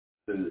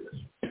through this.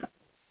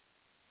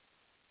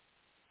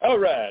 All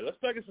right, let's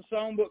take us a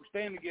songbook,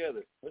 stand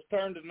together. Let's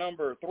turn to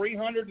number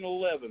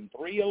 311,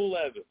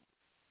 311.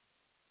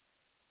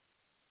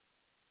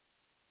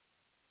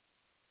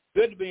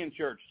 Good to be in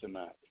church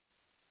tonight.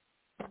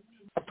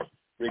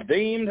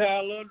 Redeemed, how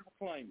I love to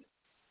proclaim it.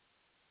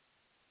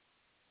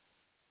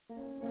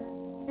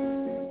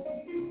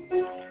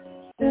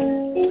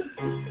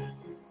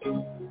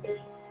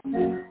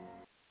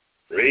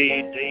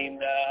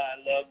 Redeemed, I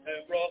love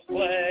to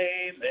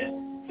proclaim it.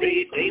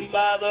 Redeemed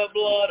by the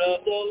blood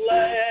of the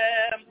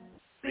Lamb.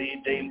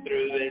 Redeemed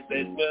through His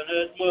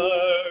infinite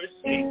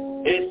mercy.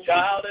 His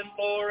child and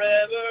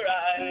forever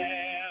I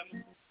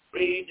am.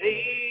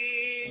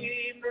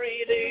 Redeemed,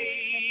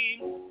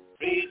 redeemed.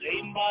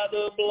 Redeemed by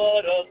the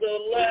blood of the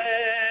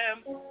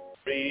Lamb.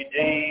 Redeemed,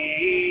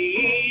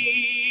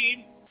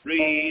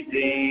 redeemed.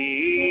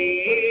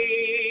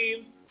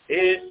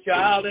 His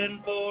child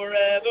and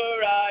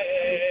forever I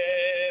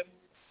am.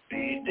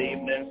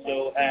 Redeemed and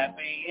so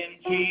happy in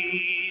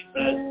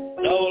Jesus.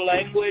 No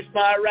language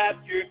my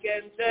rapture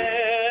can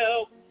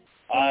tell.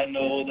 I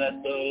know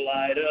that the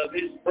light of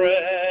His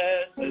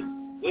presence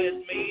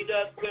with me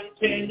does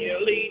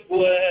continually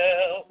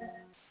dwell.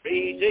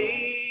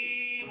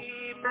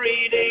 Redeemed,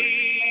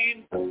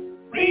 redeemed,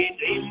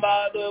 redeemed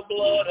by the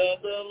blood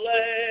of the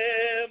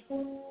Lamb.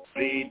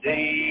 Redeemed,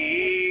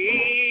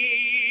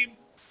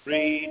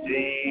 redeemed,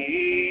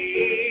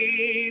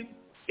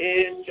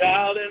 His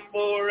child and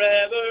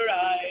forever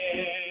I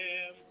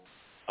am.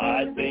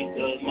 I think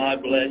of my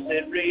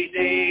blessed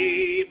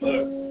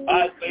Redeemer.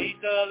 I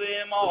think of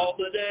Him all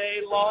the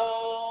day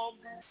long.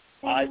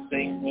 I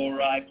sing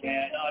for I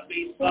cannot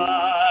be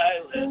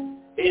silent.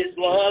 His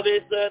love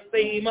is the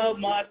theme of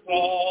my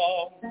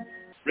song.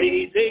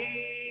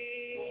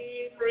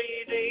 Redeemed,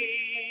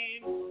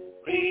 redeemed,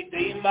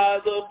 redeemed by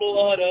the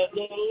blood of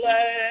the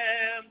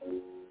Lamb.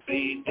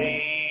 Redeemed,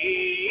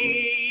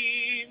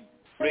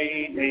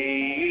 redeemed,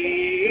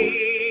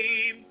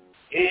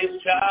 His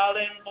child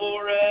and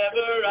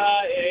forever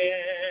I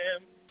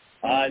am.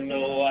 I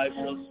know I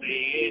shall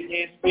see in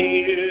His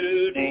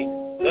beauty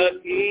the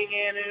King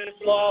in whose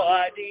law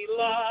I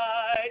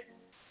delight,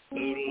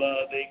 who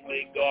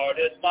lovingly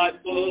guardeth my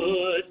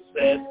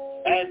footsteps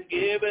and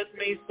giveth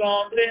me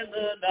songs in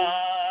the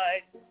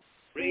night.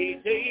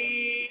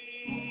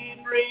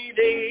 Redeemed,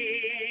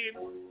 redeemed,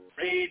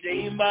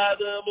 redeemed by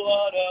the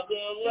blood of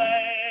the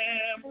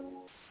Lamb.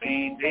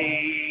 Redeemed,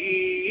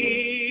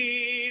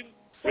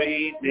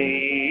 redeemed,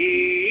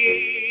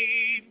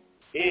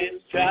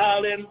 His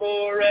child and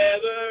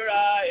forever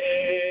I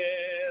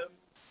am.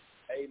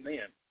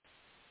 Amen.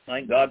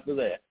 Thank God for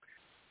that.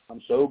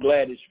 I'm so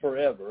glad it's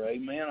forever.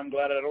 Amen. I'm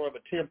glad I don't have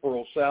a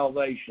temporal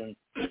salvation.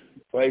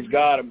 Praise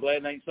God. I'm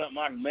glad it ain't something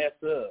I can mess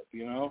up,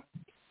 you know.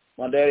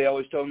 My daddy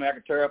always told me I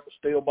could tear up a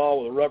steel ball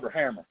with a rubber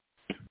hammer.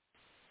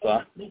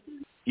 So,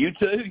 you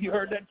too? You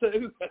heard that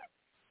too?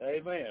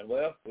 Amen.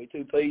 Well, we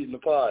two peas in the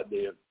pod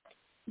then.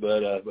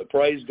 But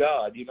praise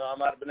God. You know, I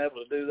might have been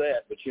able to do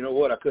that. But you know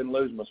what? I couldn't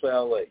lose my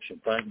salvation.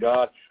 Thank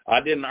God.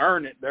 I didn't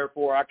earn it.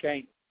 Therefore, I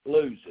can't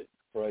lose it.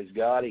 Praise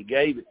God. He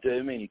gave it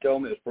to me, and He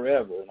told me it was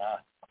forever.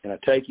 And I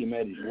take Him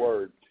at His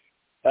word.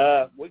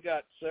 We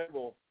got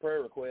several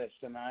prayer requests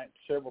tonight,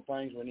 several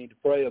things we need to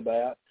pray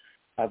about.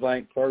 I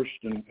think first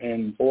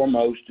and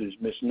foremost is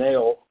Miss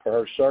Nell for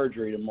her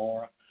surgery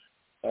tomorrow.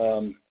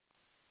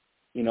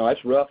 You know,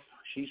 that's rough.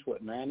 She's,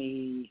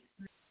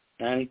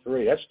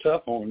 93? That's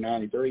tough on a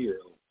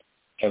 93-year-old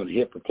having a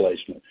hip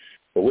replacement.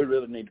 But we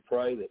really need to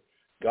pray that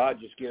God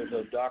just gives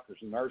those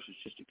doctors and nurses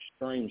just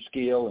extreme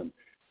skill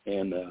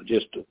and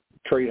just to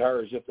treat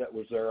her as if that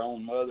was their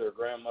own mother or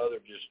grandmother,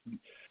 just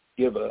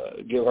give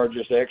her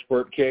just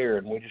expert care.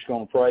 And we're just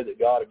going to pray that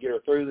God will get her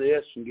through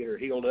this and get her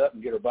healed up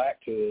and get her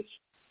back to us.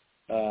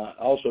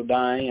 Also,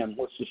 Diane,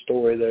 what's the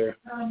story there?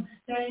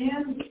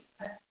 Diane,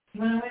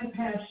 when I went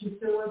past, she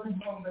still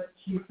wasn't home, but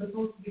she's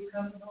supposed to be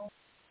coming home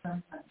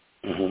sometime.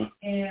 Mm-hmm.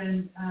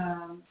 And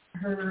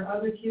her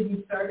other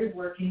kidney started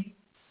working,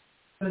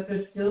 but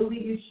there's still the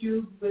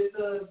issue with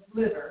the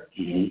liver.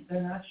 Mm-hmm.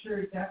 They're not sure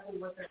exactly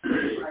what they're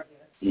doing, I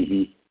guess.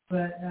 Mm-hmm.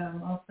 But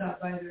I'll stop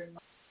by there and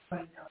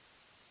find out.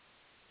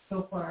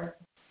 So far,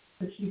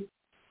 but she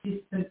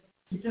said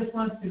she just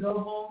wants to go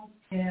home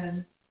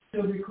and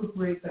she'll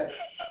recuperate better.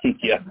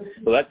 Yeah,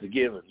 well, that's a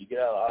given. You get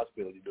out of the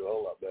hospital, you do a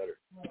whole lot better.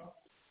 Well,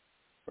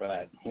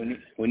 right.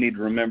 We need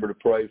to remember to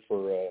pray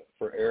for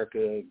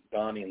Erica,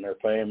 Donnie, and their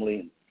family,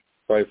 and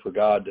pray for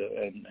God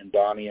and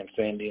Donnie and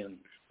Cindy and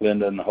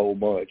Linda and the whole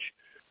bunch.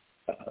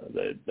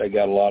 They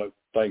got a lot of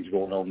things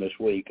going on this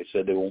week. They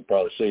said they won't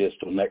probably see us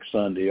till next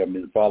Sunday.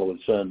 The following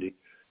Sunday.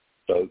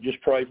 So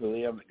just pray for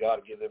them that God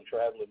will give them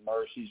traveling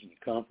mercies and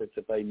comforts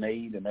that they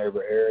need in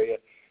every area,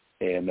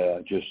 and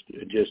just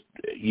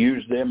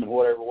use them in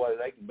whatever way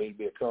they can be to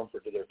be a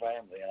comfort to their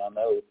family. And I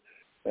know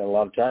that a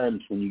lot of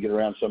times when you get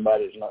around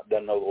somebody that's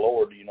doesn't know the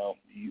Lord, you know,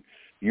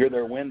 you're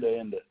their window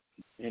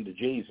into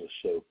Jesus.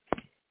 So,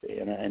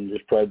 and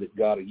just pray that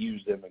God will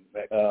use them.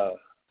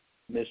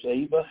 Miss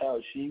Eva, how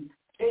is she?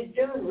 She's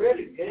doing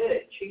really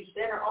good. She's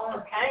sent her on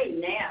her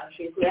cane now.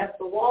 She's left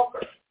the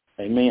walker.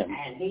 Amen.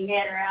 And he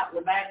had her out in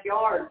the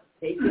backyard.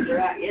 He took her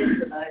out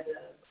yesterday.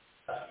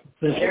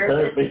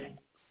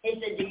 He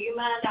said, do you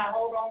mind I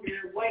hold on to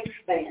your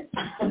waistband?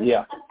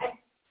 Yeah.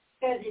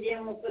 Because he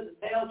didn't want to put the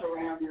belt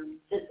around her.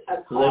 So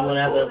they went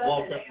out there and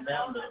walked up and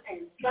down the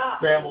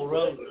gravel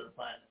road or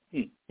something.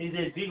 He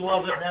said, if you can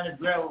walk up and down the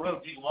gravel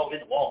road, you can walk in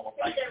the wall.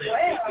 He said,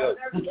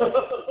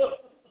 well,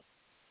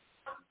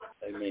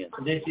 Amen.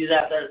 And then she's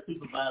out there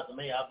supervising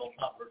me. I'm on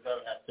top of her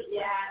brother.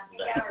 yeah, he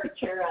got her a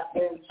chair out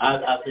there.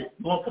 I said,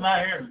 you want to come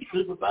out here and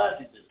supervise?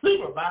 She said,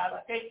 supervise?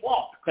 I can't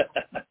walk.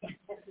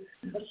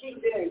 But she's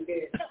doing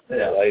good.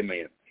 Yeah,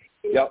 amen.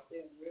 She's Y'all,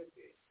 doing real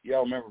good.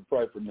 y'all remember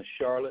pray for Miss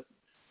Charlotte?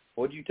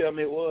 What did you tell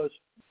me it was?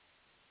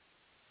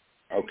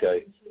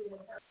 Okay.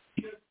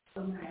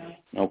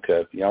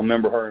 Okay. Y'all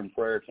remember her in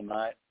prayer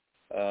tonight?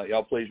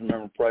 Y'all please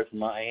remember to pray for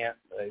my aunt.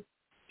 They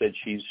said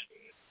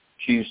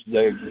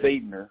they're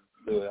feeding her,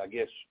 I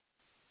guess,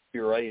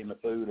 pureeing the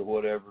food or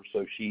whatever,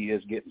 so she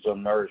is getting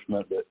some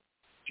nourishment, but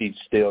she's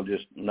still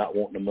just not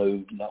wanting to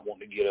move, not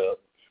wanting to get up,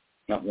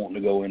 not wanting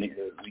to go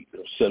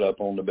sit up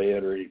on the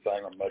bed or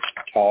anything, or much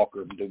talk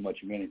or do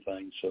much of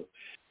anything. So,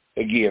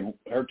 again,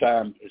 her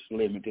time is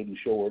limited and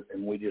short,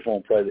 and we just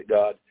want to pray that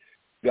God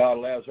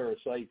allows her a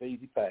safe,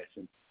 easy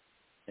passing.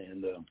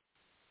 And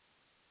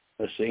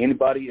let's see,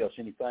 anybody else,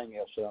 anything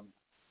else?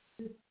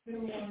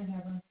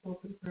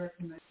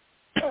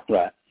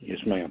 Right, yes,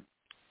 ma'am.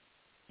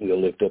 We'll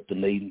lift up the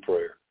need in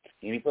prayer.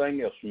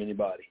 Anything else from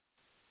anybody?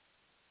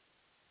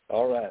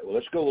 All right, well,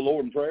 let's go to the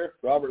Lord in prayer.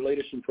 Robert, lead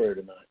us in prayer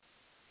tonight.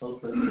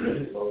 Thank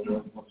you for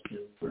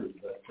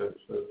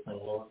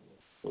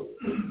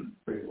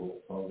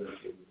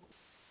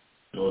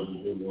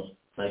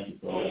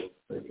all the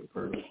faithful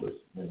purpose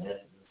and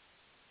happiness.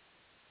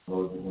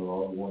 Lord, you know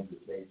all the ones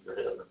that need your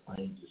help and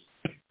pain, just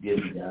give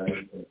them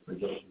guidance and for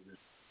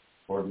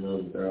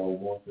those that they're all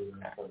going through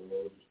and for the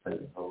Lord, just take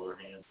and hold their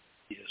hands.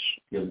 Yes.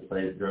 Give them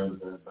faith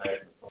drums in their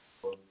back and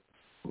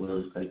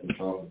we'll just take and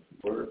talk to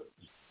work.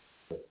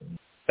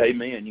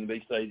 Amen. You can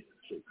be saved.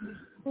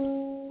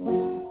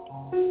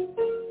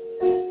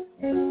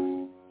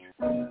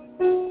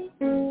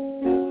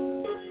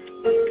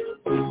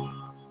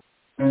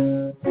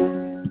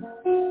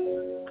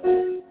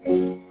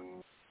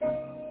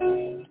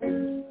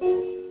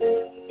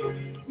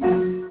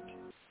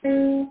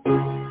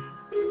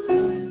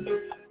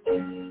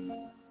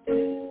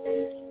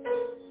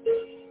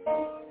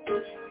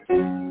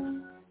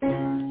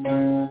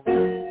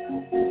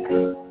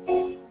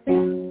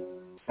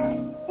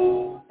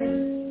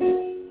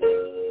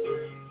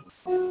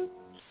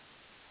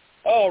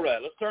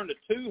 Turn to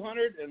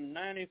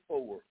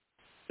 294.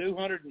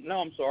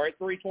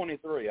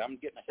 323. I'm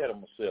getting ahead of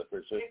myself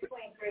here. So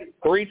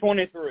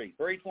 323.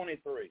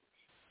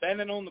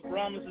 Standing on the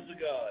promises of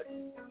God.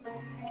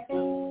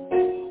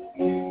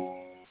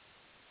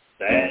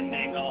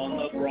 Standing on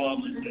the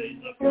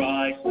promises of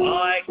Christ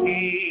my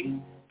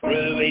King.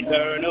 Through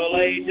eternal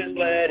ages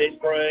let his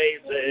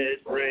praises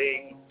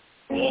ring.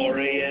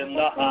 Glory in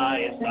the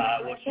highest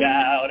I will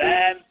shout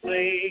and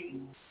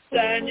sing.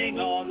 Standing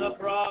on the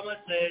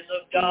promises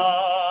of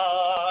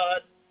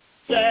God.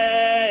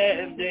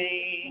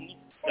 Standing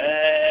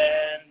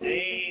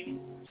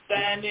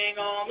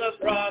on the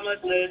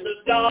promises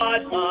of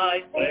God,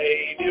 my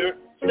Savior.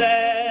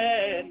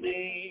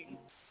 Standing.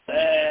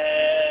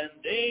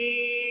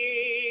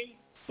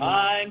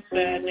 I'm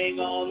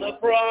standing on the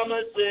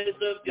promises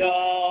of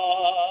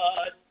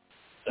God.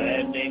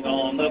 Standing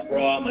on the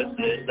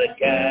promises that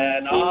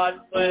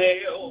cannot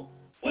fail.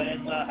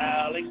 When the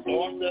howling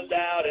storms of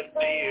doubt and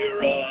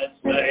fear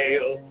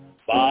assail,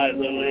 by the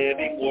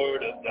living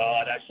word of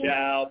God I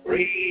shall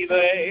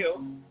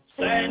prevail.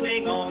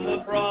 Standing on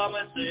the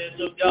promises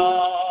of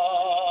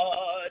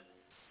God.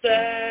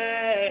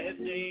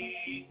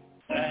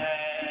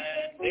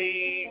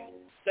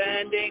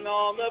 Standing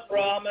on the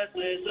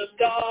promises of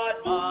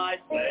God, my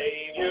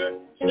Savior.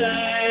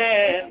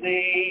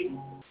 Standing.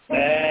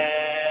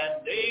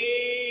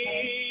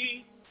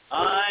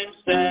 I'm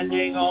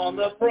standing on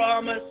the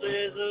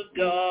promises of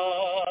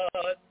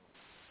God,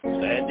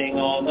 standing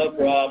on the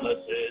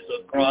promises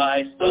of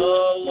Christ the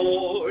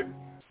Lord,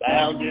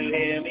 bound to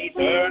him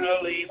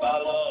eternally by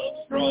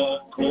love's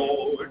strong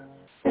cord,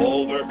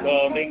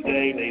 overcoming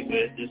daily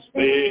with the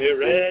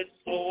Spirit's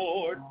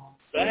sword,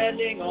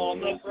 standing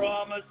on the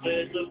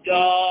promises of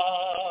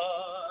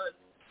God,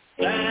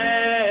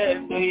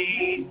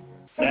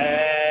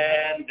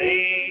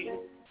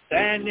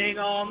 standing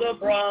on the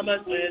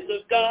promises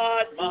of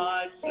God,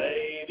 my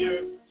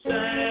Savior.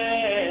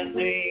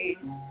 Standing.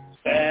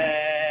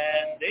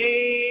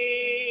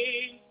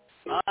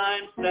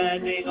 I'm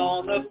standing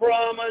on the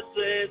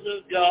promises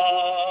of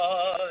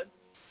God.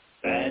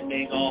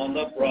 Standing on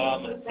the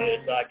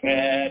promises I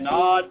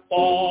cannot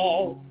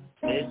fall.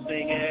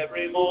 Listening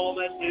every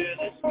moment to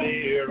the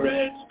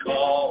Spirit's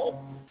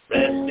call.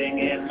 Resting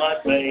in my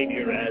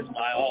Savior as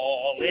my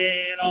all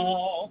in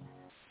all.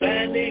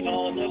 Standing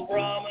on the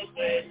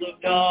promises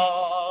of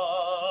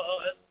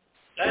God.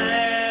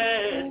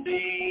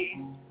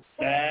 Standing.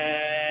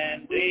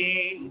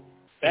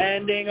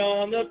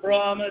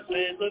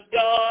 promises of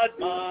God,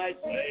 my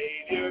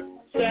Savior,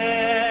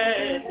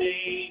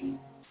 standing.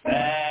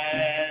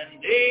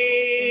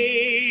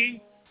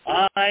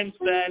 I'm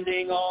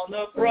standing on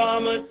the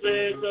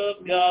promises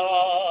of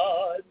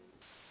God.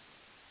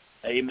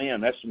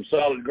 Amen. That's some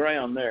solid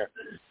ground there.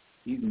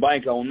 You can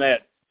bank on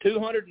that.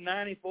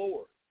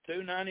 294.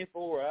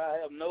 294. I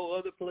have no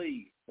other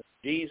plea.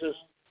 Jesus.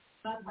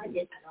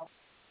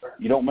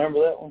 You don't remember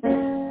that one?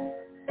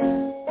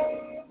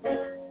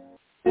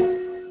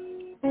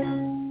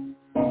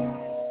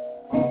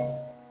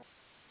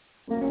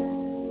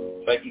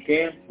 Think you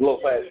can? A little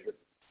faster.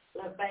 A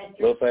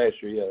little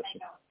faster, yes.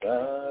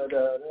 Da,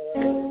 da,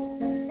 da.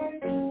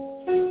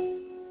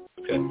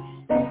 Okay.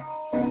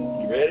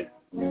 You ready?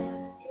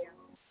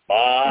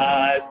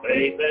 My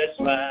faith has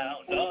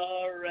found a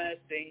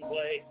resting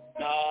place,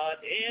 not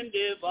in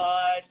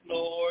device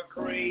nor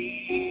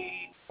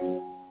creed.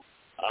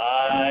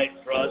 I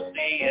trust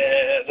the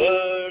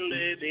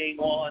ever-living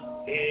one,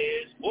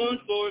 his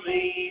wounds for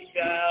me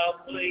shall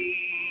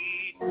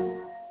plead.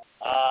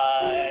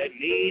 I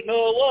need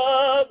no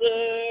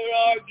other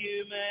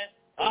argument,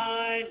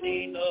 I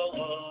need no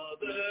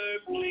other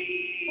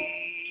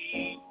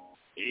plea.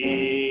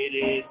 It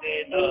is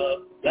enough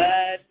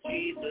that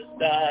Jesus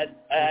died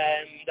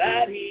and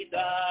that he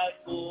died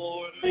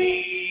for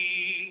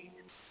me.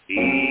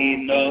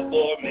 Enough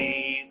for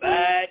me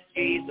that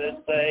Jesus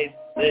saved.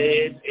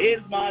 This is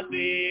my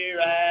fear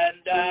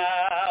and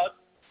doubt.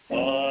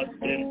 A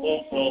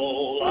sinful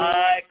soul,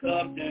 I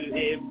come to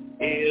him.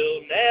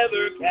 He'll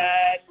never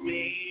cast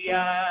me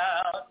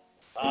out.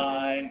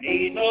 I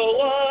need no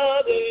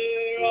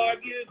other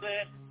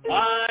argument.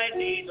 I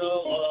need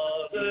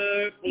no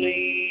other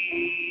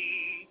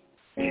plea.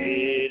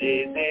 It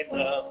is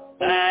enough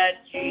that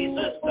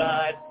Jesus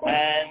died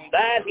and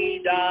that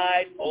he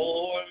died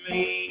for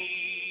me.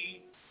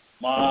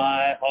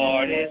 My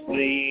heart is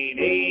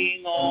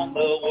bleeding on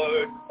the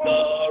word,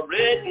 the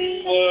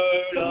written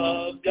word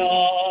of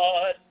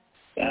God.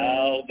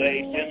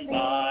 Salvation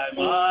by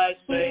my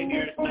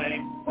Savior's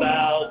name,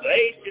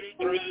 salvation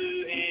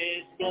through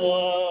his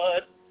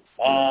blood.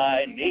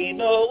 I need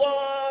no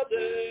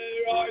other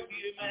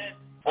argument,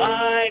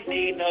 I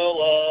need no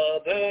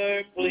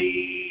other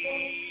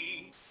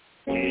plea.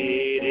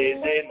 It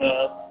is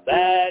enough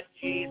that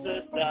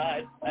Jesus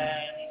died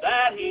and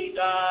that he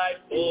died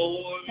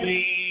for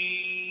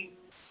me.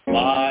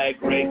 My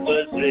great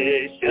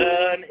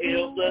physician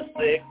heals the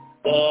sick,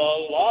 the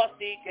lost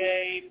he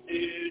came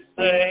to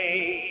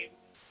save.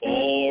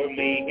 For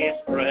me his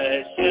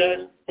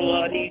precious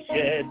blood he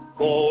shed,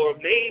 for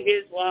me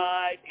his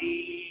life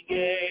he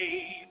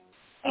gave.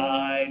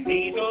 I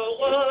need no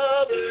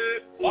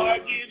other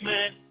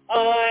argument,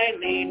 I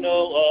need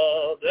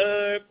no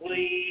other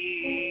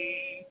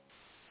plea.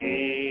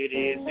 It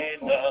is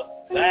enough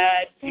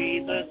that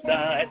Jesus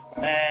died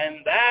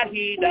and that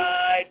he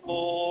died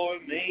for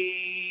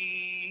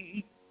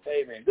me.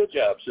 Amen. Good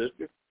job,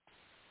 sister.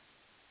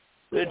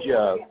 Good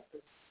job.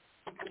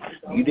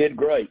 You did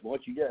great.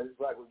 Once you got, it's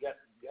like we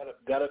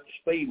got up to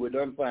speed. We're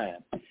done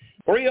fine.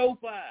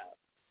 305.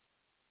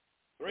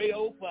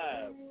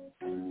 305.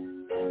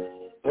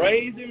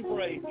 Praise him,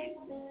 praise him.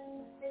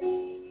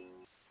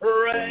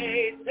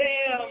 Praise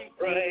him,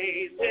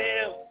 praise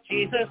him.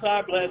 Jesus,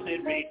 our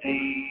blessed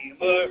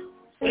Redeemer.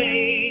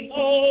 Sing,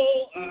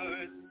 O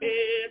earth,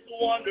 his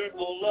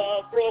wonderful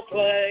love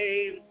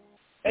proclaim.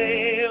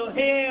 Hail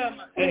him,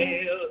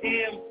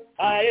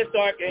 highest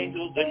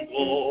archangels in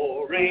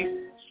glory.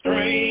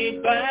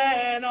 Strength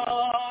and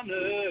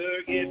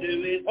honor give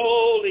to his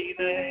holy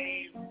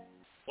name.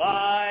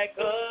 Like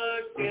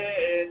a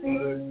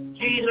shepherd,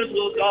 Jesus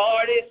will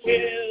guard his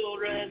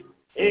children.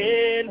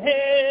 In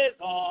his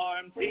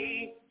arms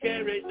he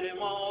carries them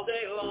all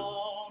day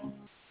long.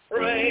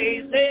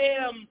 Praise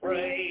him,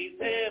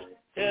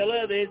 tell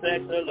of his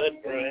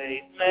excellent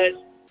greatness.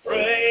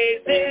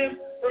 Praise him,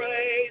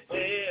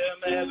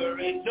 ever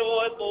in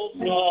joyful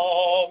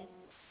song.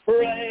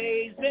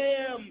 Praise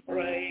him,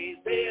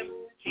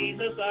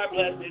 Jesus our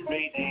blessed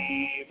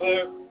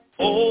Redeemer.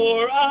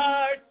 For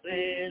our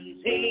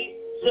sins he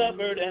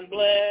suffered and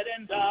bled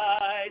and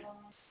died.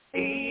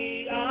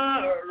 He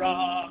our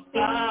rock,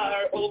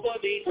 our hope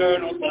of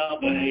eternal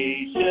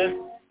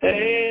salvation.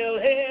 Hail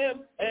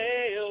him,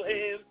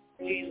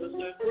 Jesus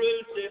the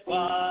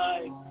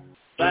crucified.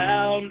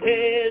 Found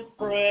his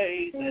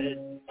praises,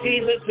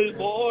 Jesus who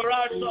bore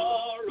our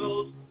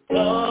sorrows.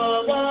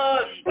 Love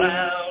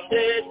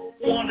unbounded,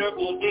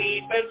 wonderful,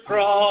 deep and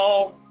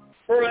strong.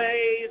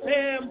 Praise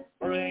him,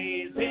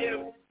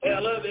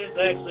 tell of his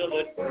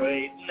excellent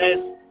greatness.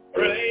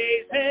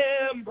 Praise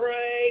him,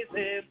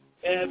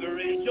 ever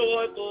in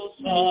joyful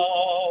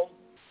song.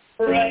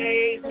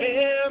 Praise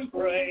him,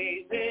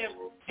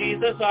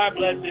 Jesus our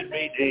blessed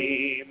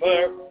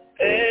Redeemer.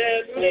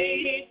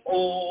 Heavenly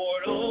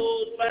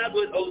portals loud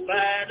with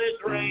Hosanna's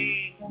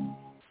ring.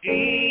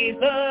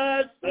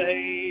 Jesus,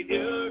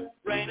 Savior,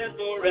 reigneth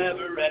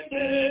forever and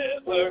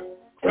ever.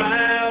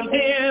 Crown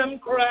him,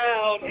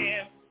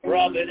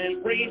 prophet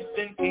and priest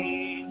and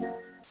king.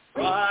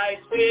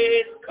 Christ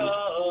is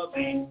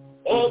coming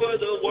over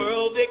the world.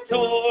 world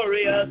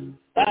victorious.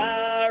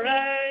 Fire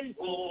and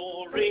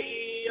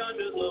glory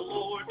unto the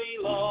Lord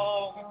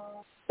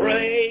belong.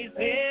 Praise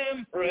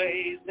Him,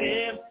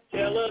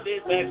 tell of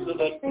His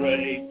excellent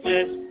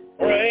greatness.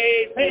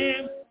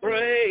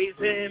 Praise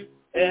Him,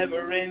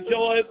 ever in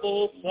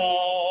joyful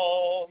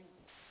song.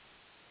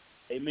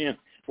 Amen.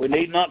 We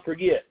need not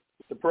forget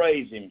to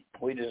praise Him.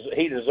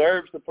 He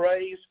deserves the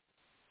praise.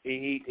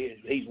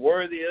 He's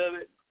worthy of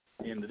it,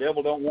 and the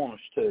devil don't want us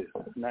to.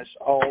 And that's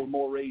all the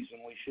more reason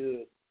we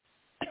should.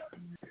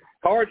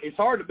 It's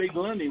hard to be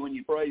gloomy when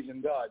you're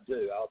praising God,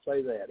 too. I'll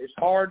say that. It's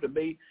hard to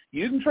be,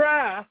 you can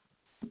try.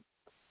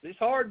 It's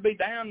hard to be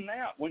down and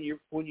out when you're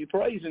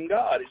praising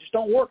God. It just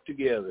don't work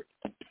together.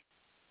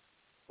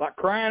 Like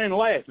crying and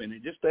laughing.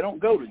 They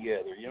don't go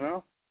together, you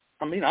know.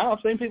 I mean, I've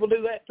seen people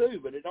do that, too,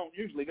 but it don't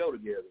usually go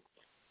together.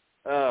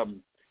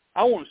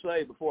 I want to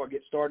say before I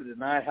get started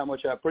tonight how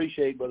much I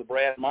appreciate Brother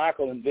Brad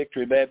Michael and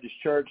Victory Baptist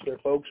Church, their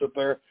folks up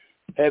there,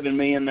 having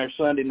me in there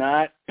Sunday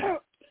night.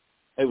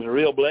 It was a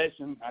real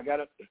blessing. I got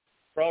up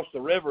across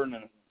the river and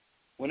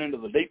went into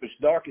the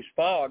deepest, darkest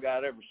fog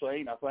I'd ever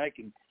seen, I think.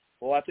 And,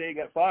 well, I tell you, it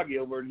got foggy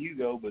over in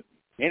Hugo. But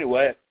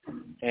anyway,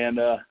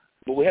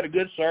 but we had a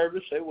good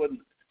service. It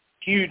wasn't a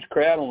huge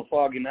crowd on a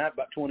foggy night,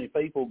 about 20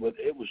 people, but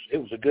it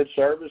was a good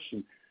service.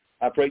 And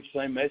I preached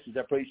the same message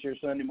I preached here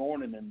Sunday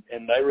morning,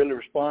 and they really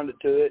responded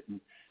to it,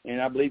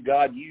 and I believe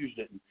God used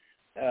it.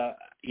 I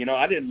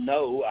didn't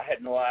know. I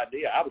had no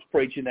idea. I was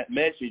preaching that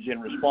message in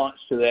response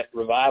to that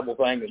revival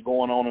thing that's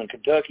going on in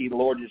Kentucky. The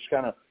Lord just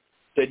kind of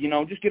said,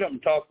 just get up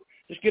and talk.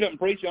 Just get up and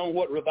preach on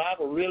what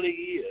revival really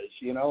is,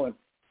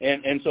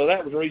 and so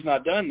that was the reason I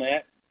done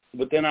that.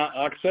 But then, like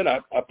I said,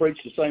 I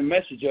preached the same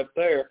message up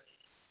there,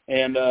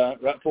 and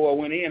right before I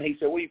went in, he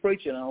said, "What are you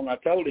preaching on?" I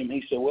told him.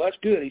 He said, "Well, that's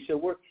good."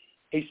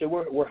 He said,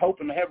 we're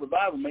hoping to have a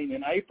revival meeting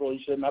in April.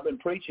 He said, and I've been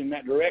preaching in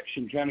that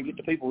direction, trying to get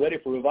the people ready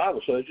for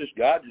revival. So it's just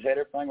God just had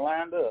everything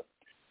lined up.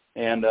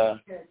 And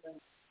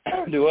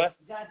do what?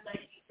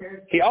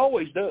 He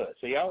always does.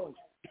 He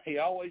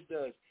always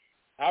does.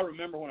 I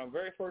remember when I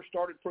very first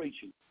started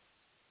preaching,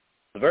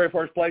 the very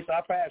first place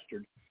I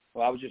pastored,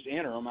 I was just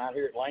interim out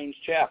here at Lane's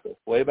Chapel,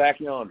 way back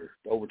yonder,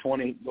 over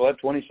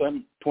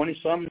 27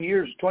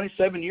 years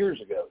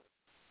ago.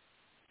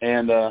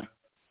 And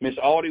Miss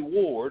Audie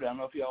Ward, I don't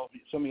know if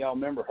some of y'all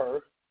remember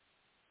her,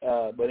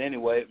 but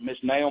anyway, Miss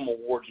Naomi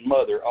Ward's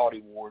mother,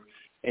 Audie Ward,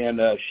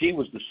 and she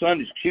was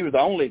the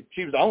only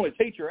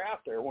teacher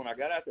out there when I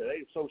got out there. They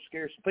were so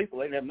scarce of people,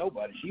 they didn't have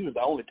nobody. She was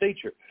the only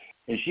teacher,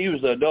 and she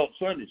was the adult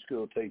Sunday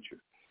school teacher.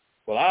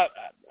 Well, I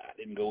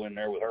didn't go in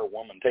there with her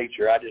woman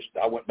teacher. I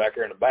went back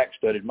there in the back,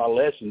 studied my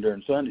lesson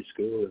during Sunday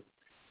school,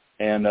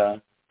 and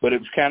but it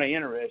was kind of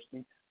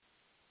interesting.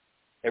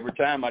 Every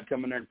time I'd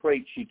come in there and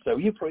preach, she'd say,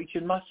 "You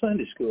preaching my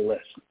Sunday school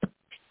lesson."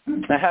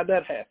 Now, how'd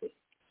that happen?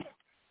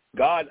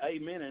 God,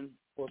 amening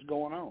what's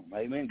going on.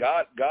 Amen.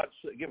 God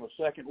give a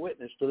second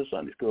witness to the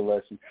Sunday school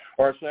lesson,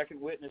 or a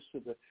second witness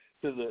to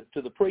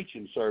the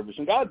preaching service,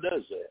 and God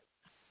does that.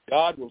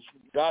 God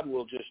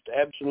will just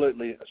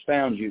absolutely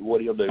astound you what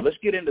He'll do. Let's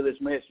get into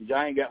this message.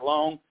 I ain't got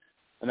long,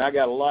 and I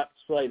got a lot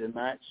to say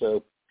tonight,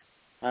 so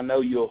I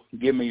know you'll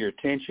give me your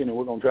attention, and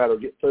we're going to try to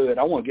get through it.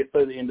 I want to get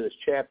through the end of this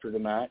chapter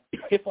tonight.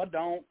 If I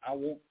don't,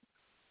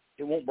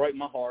 it won't break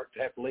my heart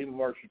to have to leave a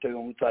verse or two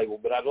on the table,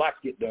 but I'd like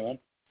to get done.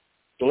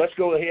 So let's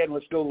go ahead and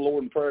let's go to the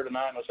Lord in prayer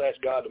tonight, and let's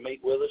ask God to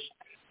meet with us.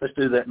 Let's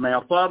do that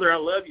now. Father, I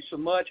love you so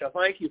much. I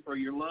thank you for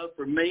your love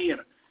for me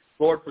and,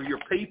 Lord, for your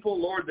people.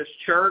 Lord, this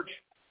church,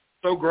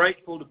 so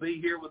grateful to be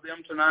here with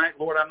them tonight.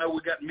 Lord, I know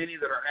we got many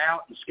that are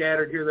out and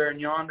scattered here, there, and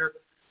yonder.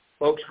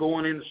 Folks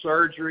going into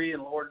surgery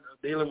and, Lord,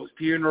 dealing with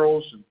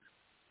funerals and,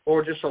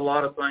 Lord, just a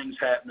lot of things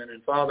happening.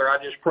 And, Father,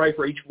 I just pray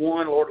for each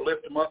one. Lord,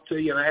 lift them up to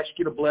you and ask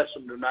you to bless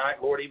them tonight,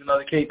 Lord, even though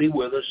they can't be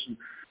with us. And,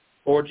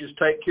 Lord, just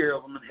take care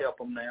of them and help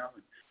them now.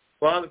 And,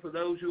 Father, for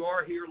those who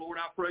are here, Lord,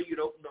 I pray you'd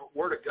open the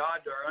Word of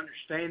God to our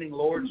understanding,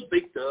 Lord, and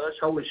speak to us.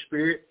 Holy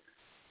Spirit,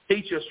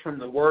 teach us from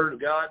the Word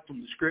of God,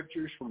 from the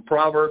Scriptures, from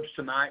Proverbs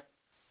tonight.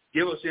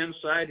 Give us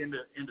insight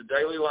into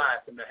daily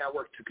life, into how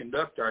we're to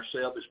conduct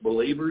ourselves as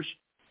believers,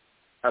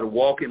 how to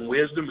walk in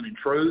wisdom and in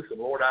truth.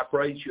 And, Lord, I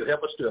pray that you'll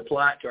help us to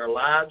apply it to our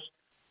lives.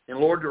 And,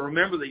 Lord, to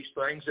remember these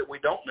things that we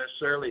don't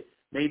necessarily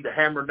need to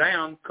hammer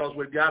down because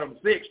we've got them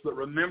fixed, but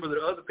remember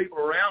that other people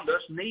around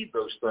us need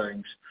those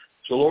things.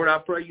 So, Lord, I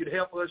pray you'd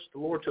help us,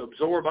 Lord, to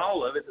absorb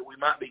all of it, that we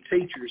might be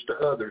teachers to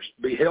others,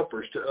 be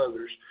helpers to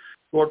others.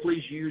 Lord,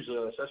 please use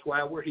us. That's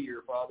why we're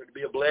here, Father, to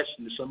be a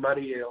blessing to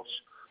somebody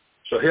else.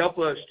 So help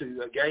us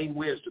to gain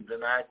wisdom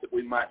tonight that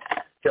we might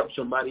help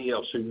somebody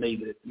else who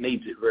needs it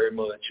very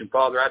much. And,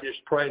 Father, I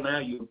just pray now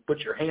you put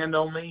your hand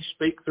on me,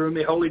 speak through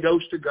me. Holy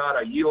Ghost of God,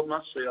 I yield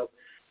myself,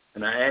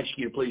 and I ask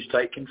you to please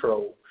take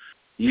control.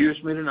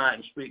 Use me tonight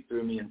and speak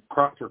through me. And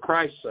for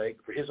Christ's sake,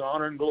 for his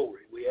honor and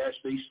glory, we ask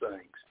these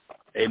things.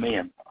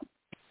 Amen.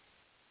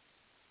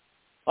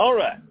 All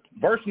right,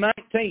 verse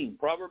 19,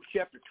 Proverbs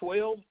chapter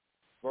 12.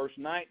 Verse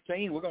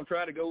 19, we're going to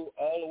try to go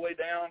all the way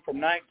down from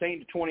 19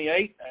 to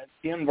 28. That's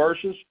 10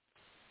 verses.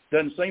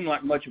 Doesn't seem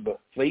like much of a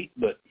feat,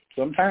 but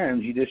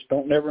sometimes you just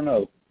don't never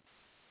know.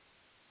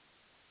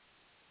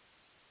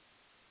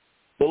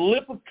 The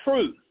lip of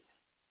truth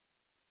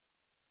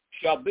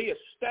shall be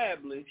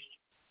established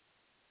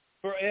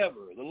forever.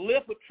 The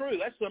lip of truth,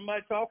 that's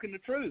somebody talking the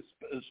truth,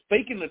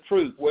 speaking the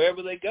truth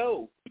wherever they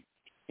go.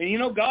 And you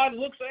know, God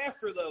looks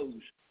after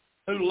those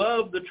who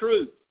love the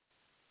truth.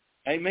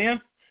 Amen?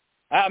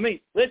 I mean,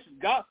 listen,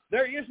 God,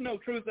 there is no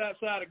truth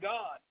outside of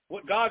God.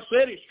 What God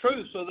said is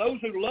truth, so those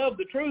who love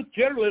the truth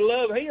generally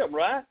love Him,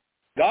 right?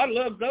 God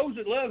loves those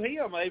that love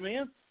Him,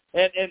 amen?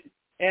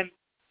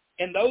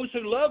 And those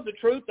who love the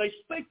truth, they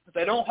speak it.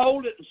 They don't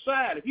hold it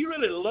inside. If you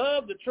really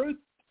love the truth,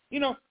 you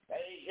know,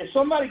 if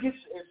somebody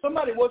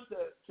was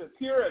to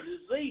cure a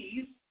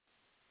disease,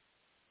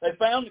 they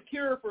found the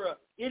cure for an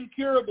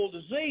incurable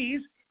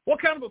disease,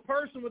 what kind of a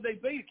person would they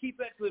be to keep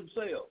that to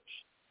themselves?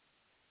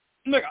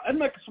 That'd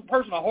make a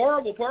person a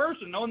horrible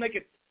person, knowing they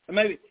could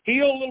maybe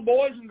heal little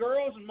boys and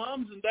girls and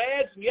moms and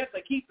dads, and yet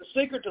they keep the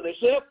secret to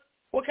themselves.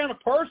 What kind of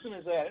person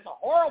is that? It's a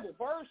horrible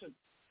person.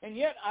 And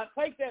yet I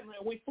take that and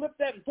we flip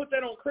that and put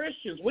that on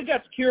Christians. We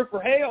got the cure for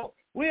hell.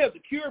 We have the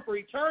cure for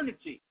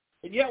eternity.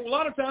 And yet a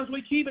lot of times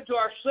we keep it to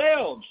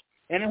ourselves.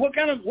 And what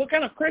kind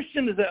of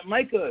Christian does that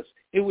make us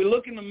if we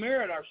look in the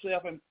mirror at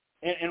ourselves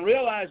and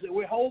realize that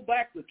we hold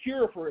back the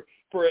cure for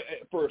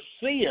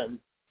sin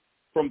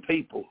from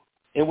people,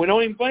 and we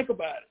don't even think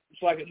about it?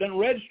 It's like it doesn't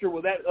register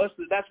with us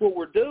that that's what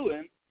we're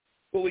doing,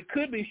 but we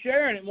could be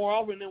sharing it more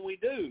often than we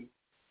do,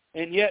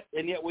 and yet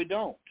we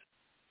don't.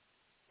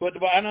 But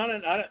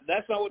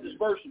that's not what this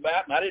verse is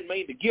about, and I didn't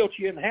mean to guilt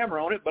you and hammer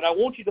on it, but I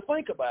want you to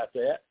think about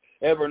that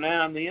every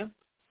now and then.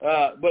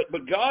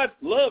 But God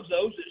loves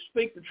those that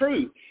speak the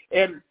truth.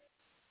 And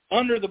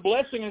under the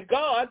blessing of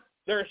God,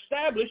 they're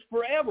established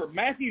forever.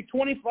 Matthew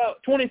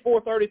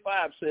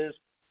 24:35 says,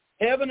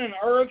 "Heaven and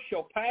earth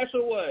shall pass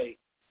away,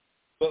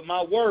 but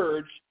my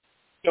words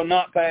shall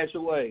not pass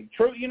away."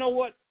 True, you know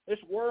what?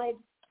 This world,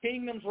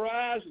 kingdoms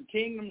rise and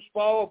kingdoms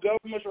fall,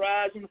 governments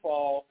rise and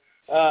fall,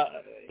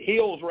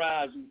 hills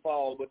rise and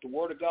fall, but the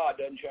word of God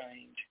doesn't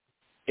change.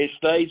 It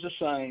stays the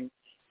same.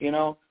 You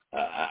know,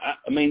 I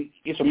mean,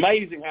 it's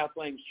amazing how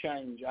things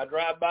change. I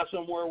drive by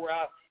somewhere where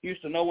I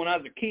used to know when I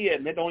was a kid,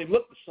 and it don't even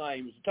look the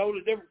same. It's a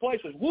totally different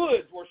place. It's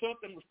woods where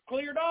something was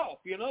cleared off.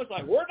 You know, it's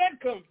like, where'd that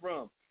come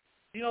from?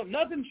 You know,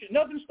 nothing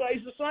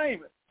stays the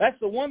same. That's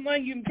the one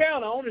thing you can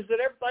count on, is that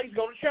everything's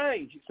going to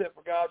change except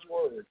for God's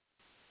word.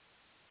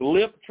 The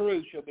lip of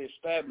truth shall be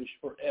established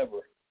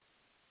forever.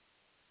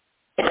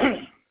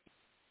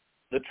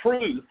 The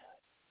truth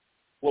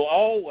will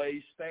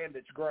always stand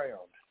its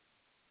ground.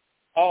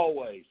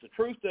 Always. The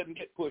truth doesn't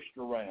get pushed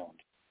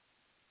around.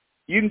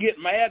 You can get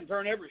mad and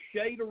turn every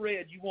shade of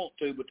red you want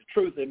to, but the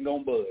truth isn't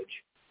going to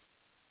budge.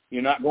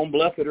 You're not going to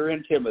bluff it or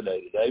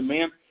intimidate it.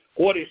 Amen?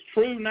 What is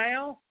true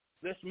now,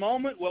 this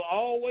moment, will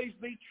always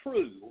be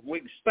true.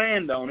 We can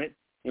stand on it,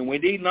 and we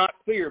need not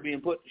fear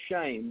being put to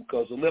shame,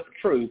 because the lip of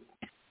truth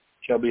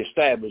shall be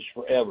established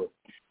forever.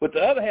 But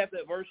the other half of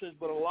that verse says,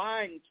 "But a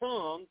lying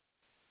tongue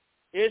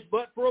is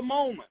but for a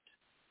moment."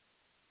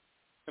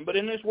 But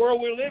in this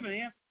world we're living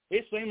in,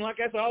 it seems like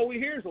that's all we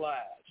hear is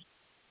lies.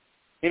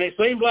 And it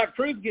seems like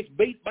truth gets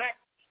beat back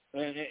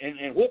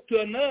and whooped to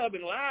a nub,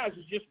 and lies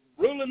is just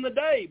ruling the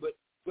day. But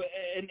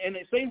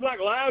it seems like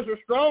lies are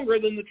stronger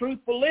than the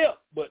truthful lip.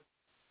 But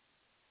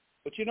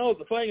you know,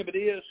 the thing of it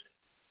is,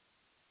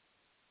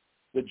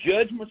 the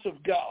judgments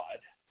of God,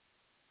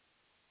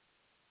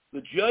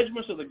 the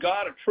judgments of the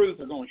God of truth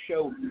are going to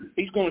show,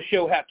 He's going to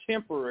show how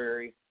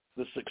temporary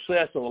the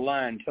success of a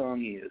lying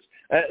tongue is.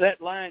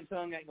 That lying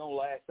tongue ain't going to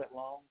last that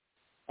long.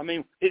 I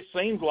mean, it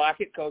seems like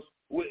it, because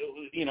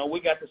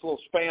we got this little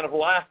span of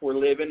life we're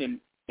living, and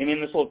in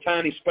this little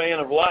tiny span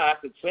of life,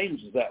 it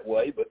seems that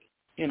way. But,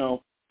 you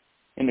know,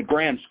 in the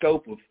grand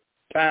scope of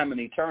time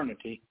and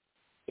eternity,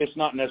 it's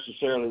not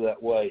necessarily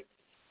that way.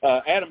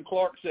 Adam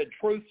Clark said,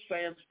 "Truth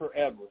stands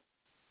forever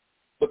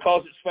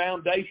because its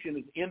foundation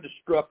is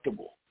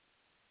indestructible.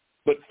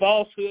 But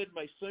falsehood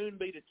may soon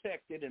be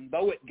detected, and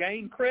though it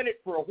gained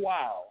credit for a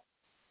while,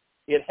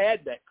 it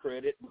had that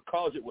credit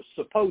because it was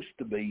supposed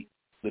to be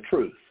the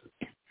truth."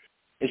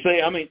 You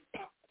see, I mean,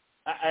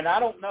 and I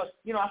don't know,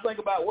 you know, I think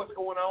about what's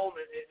going on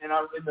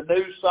in the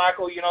news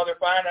cycle. You know, they're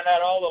finding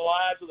out all the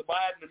lies of the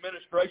Biden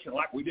administration,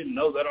 like we didn't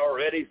know that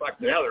already. It's like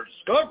now they're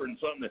discovering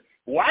something that,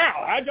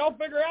 wow, how'd y'all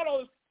figure out all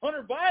this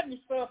Hunter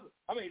Biden stuff?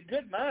 I mean,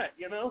 good night,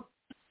 you know.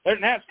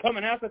 Now it's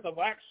coming out that the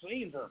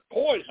vaccines are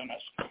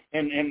poisonous,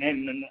 and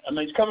I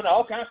mean, it's coming out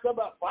all kinds of stuff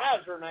about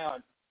Pfizer now,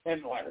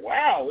 and like,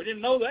 wow, we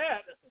didn't know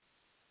that.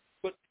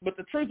 But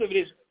the truth of it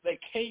is, they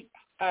can't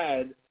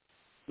hide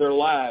their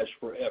lies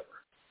forever.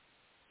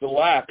 The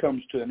lie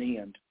comes to an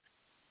end.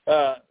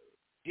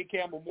 G.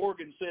 Campbell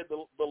Morgan said,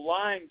 the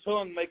lying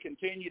tongue may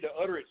continue to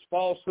utter its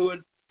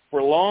falsehood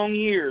for long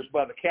years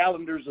by the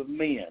calendars of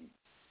men.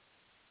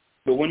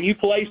 But when you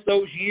place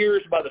those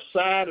years by the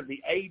side of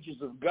the ages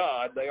of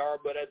God, they are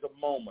but as a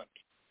moment,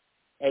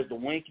 as the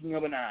winking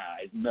of an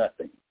eye is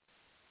nothing.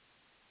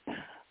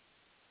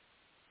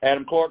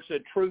 Adam Clark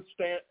said, "Truth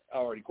stands." I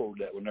already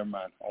quoted that one. Never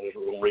mind. I just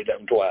going to read that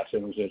one twice.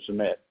 It was in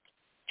that.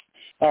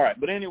 All right,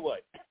 but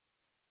anyway,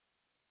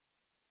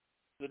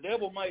 the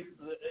devil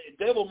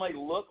may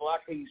look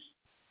like he's,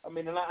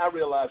 and I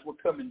realize we're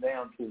coming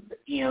down to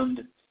the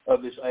end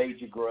of this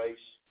age of grace,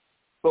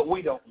 but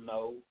we don't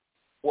know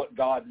what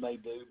God may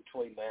do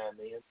between now and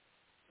then.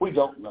 We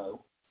don't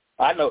know.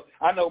 I know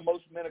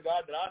most men of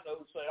God that I know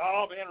say,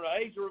 oh, man,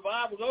 the age of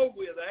revival's over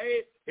with.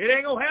 It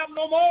ain't going to happen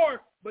no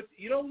more. But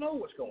you don't know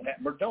what's going to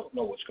happen or don't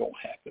know what's going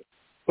to happen.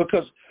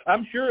 Because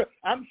I'm sure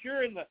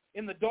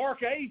in the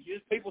dark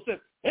ages, people said,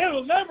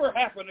 it'll never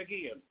happen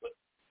again. But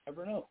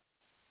never know.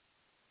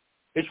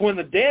 It's when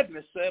the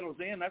deadness settles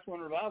in, that's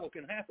when revival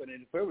can happen.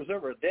 And if there was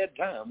ever a dead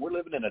time, we're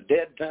living in a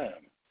dead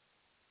time.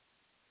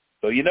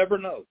 So you never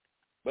know.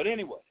 But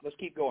anyway, let's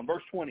keep going.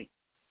 Verse 20.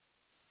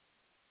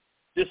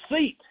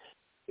 Deceit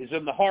is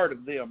in the heart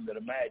of them that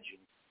imagine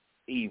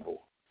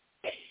evil.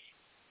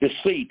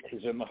 Deceit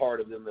is in the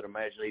heart of them that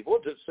imagine evil.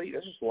 Deceit,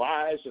 that's just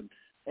lies.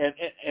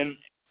 And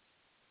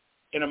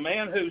a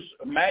man who's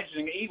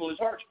imagining evil, his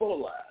heart's full of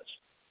lies.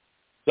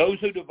 Those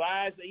who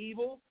devise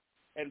evil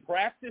and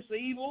practice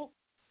evil,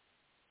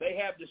 they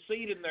have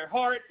deceit in their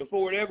heart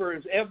before it ever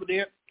is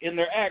evident in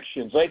their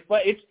actions.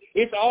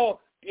 It's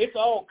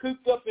all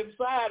cooped up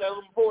inside of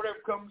them before it ever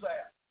comes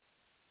out.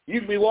 You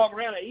can be walking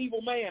around an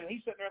evil man, and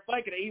he's sitting there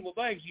thinking of evil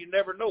things. You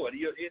never know it.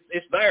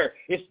 It's there.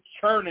 It's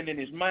churning in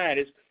his mind.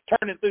 It's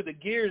turning through the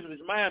gears of his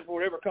mind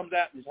before it ever comes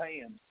out in his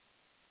hands.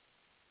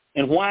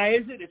 And why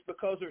is it? It's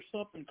because there's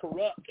something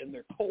corrupt in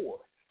their core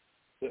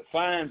that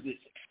finds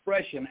its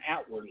expression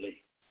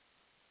outwardly.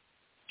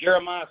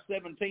 Jeremiah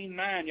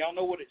 17:9, y'all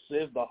know what it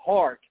says. The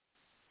heart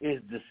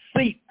is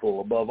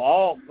deceitful above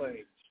all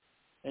things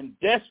and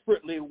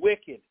desperately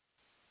wicked.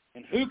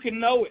 And who can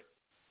know it?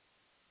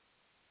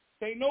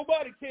 Can't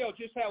nobody tell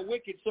just how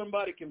wicked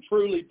somebody can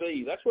truly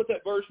be. That's what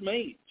that verse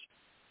means.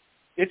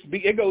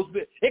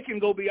 It can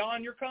go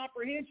beyond your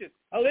comprehension.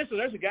 Oh, listen,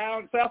 there's a guy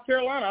in South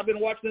Carolina I've been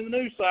watching in the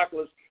news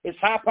cycle. His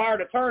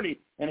high-powered attorney,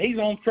 and he's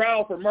on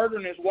trial for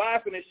murdering his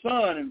wife and his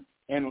son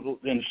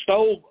and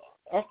stole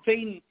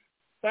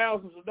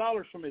thousands of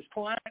dollars from his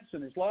clients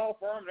and his law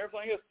firm and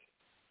everything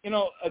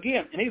else.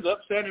 Again, and he's an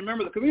upstanding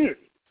member of the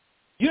community.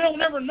 You don't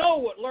never know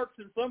what lurks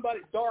in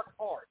somebody's dark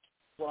heart.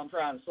 That's what I'm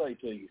trying to say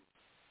to you.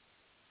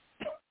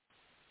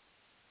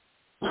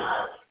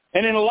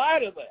 And in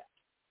light of that,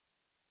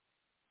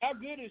 how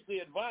good is the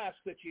advice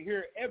that you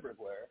hear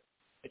everywhere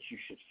that you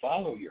should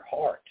follow your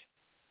heart?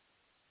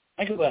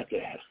 Think about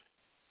that.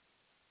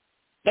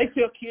 They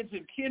tell kids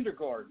in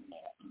kindergarten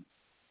that.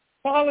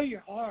 Follow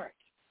your heart.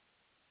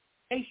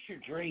 Chase your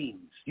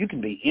dreams. You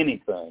can be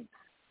anything.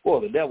 Boy,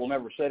 the devil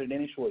never said it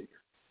any sweeter.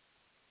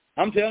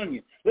 I'm telling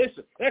you.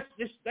 Listen, that's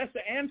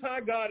the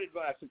anti-God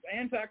advice. It's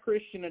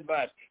anti-Christian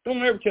advice.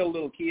 Don't ever tell a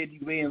little kid you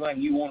can be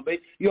anything you want to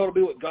be. You ought to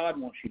be what God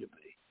wants you to be.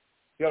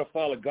 You ought to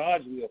follow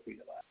God's will for your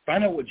life.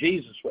 Find out what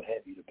Jesus would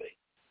have you to be.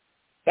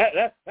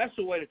 That's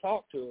the way to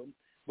talk to them.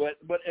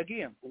 But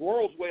again, the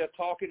world's way of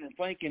talking and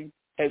thinking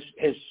has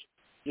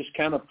just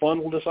kind of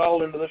funneled us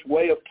all into this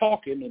way of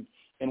talking,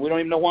 and we don't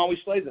even know why we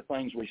say the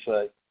things we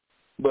say.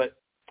 But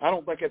I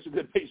don't think that's a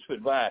good piece of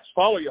advice.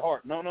 Follow your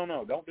heart. No.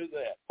 Don't do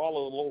that.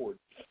 Follow the Lord.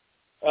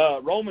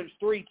 Romans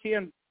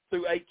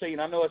 3:10-18.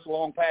 I know it's a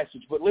long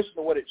passage, but listen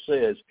to what it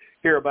says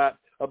here about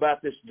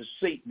this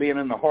deceit being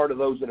in the heart of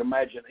those that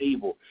imagine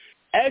evil.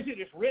 As it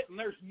is written,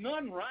 there's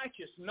none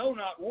righteous, no,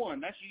 not one.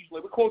 That's usually,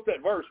 we quote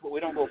that verse, but we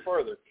don't go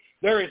further.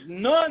 There is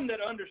none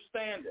that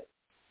understandeth.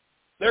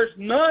 There's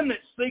none that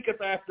seeketh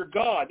after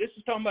God. This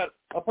is talking about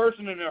a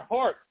person in their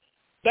heart.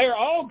 They are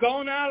all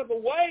gone out of the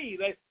way.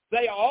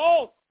 They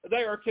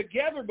are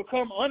together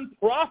become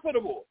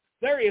unprofitable.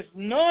 There is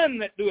none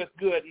that doeth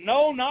good,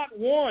 no, not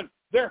one.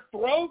 Their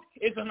throat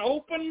is an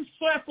open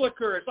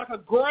sepulchre. It's like a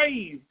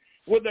grave.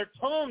 With their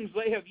tongues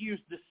they have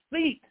used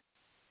deceit.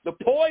 The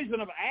poison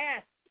of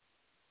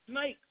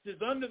snakes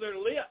is under their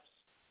lips.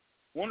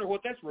 Wonder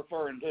what that's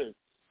referring to.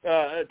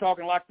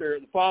 Talking like they're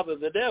the father of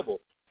the devil.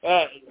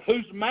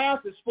 Whose mouth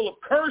is full of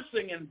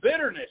cursing and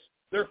bitterness.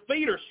 Their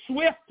feet are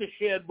swift to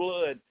shed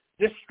blood.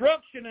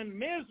 Destruction and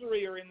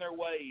misery are in their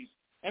ways.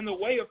 And the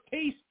way of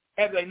peace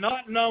have they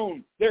not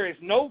known. There is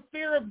no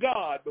fear of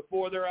God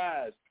before their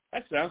eyes.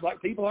 That sounds like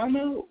people I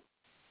know.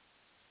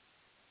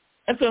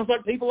 That sounds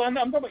like people I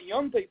know. I'm talking about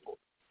young people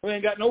who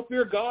ain't got no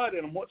fear of God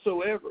in them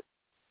whatsoever.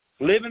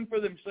 Living for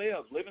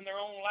themselves, living their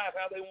own life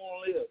how they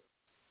want to live.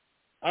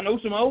 I know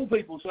some old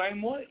people the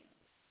same way.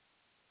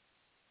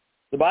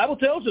 The Bible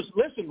tells us,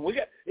 listen,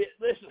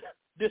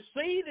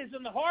 deceit is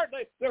in the heart.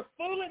 They're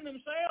fooling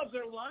themselves.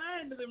 They're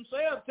lying to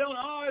themselves, telling,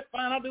 oh, it's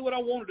fine. I'll do what I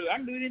want to do. I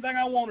can do anything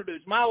I want to do.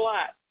 It's my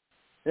life.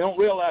 They don't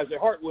realize their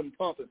heart wouldn't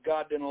pump if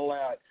God didn't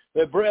allow it.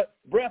 Their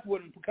breath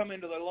wouldn't come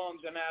into their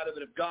lungs and out of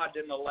it if God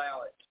didn't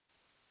allow it.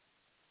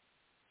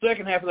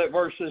 Second half of that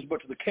verse says,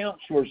 but to the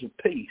counselors of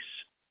peace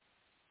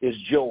is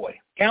joy.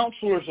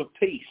 Counselors of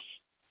peace.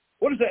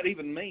 What does that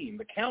even mean?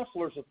 The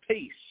counselors of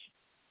peace.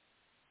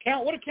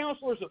 What do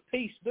counselors of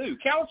peace do?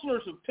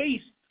 Counselors of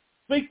peace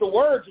speak the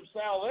words of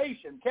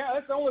salvation.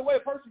 That's the only way a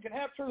person can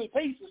have truly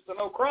peace is to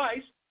know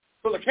Christ.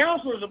 So the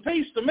counselors of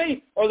peace to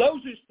me are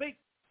those who speak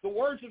the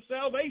words of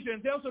salvation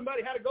and tell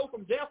somebody how to go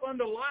from death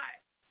unto life.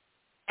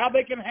 how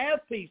they can have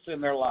peace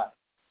in their life.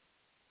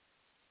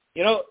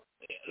 You know,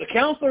 to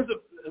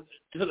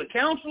the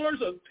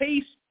counselors of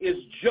peace is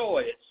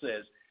joy, it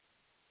says.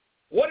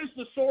 What is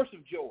the source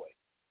of joy?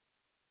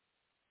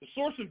 The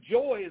source of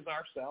joy is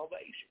our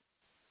salvation.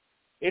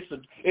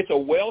 It's a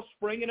well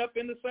springing up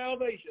into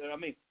salvation. I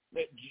mean,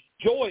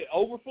 joy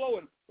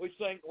overflowing. We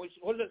sing,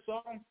 what is that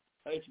song?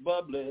 It's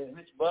bubbling,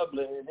 it's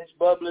bubbling, it's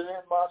bubbling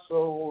in my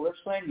soul. They're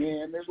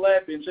singing, there's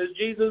laughing. It says,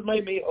 Jesus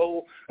made me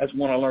whole. That's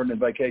one I learned in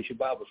Vacation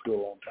Bible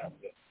School a long time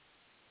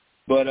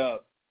ago.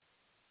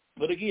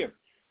 But again,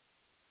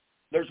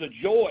 there's a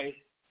joy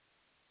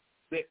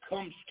that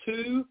comes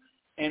to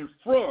and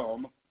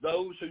from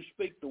those who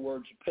speak the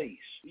words of peace.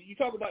 You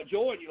talk about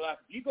joy in your life.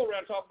 You go around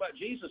and talk about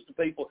Jesus to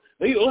people,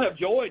 you'll have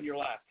joy in your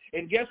life.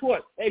 And guess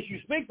what? As you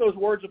speak those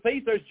words of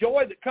peace, there's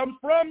joy that comes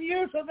from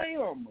you to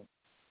them.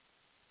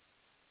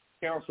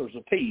 Counselors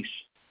of peace,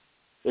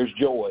 there's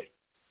joy.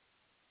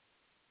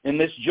 And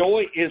this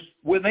joy is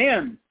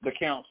within the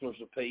counselors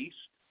of peace.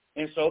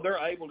 And so they're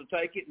able to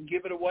take it and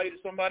give it away to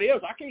somebody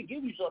else. I can't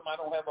give you something I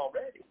don't have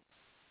already.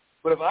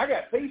 But if I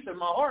got peace in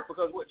my heart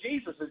because of what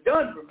Jesus has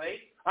done for me,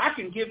 I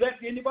can give that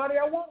to anybody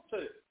I want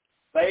to.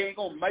 They ain't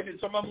going to, maybe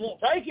some of them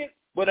won't take it,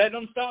 but that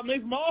doesn't stop me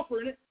from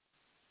offering it.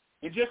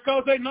 And just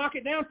because they knock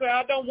it down and say,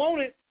 I don't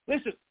want it,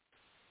 listen,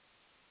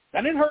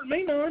 that didn't hurt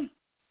me none.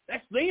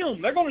 That's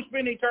them. They're going to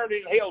spend eternity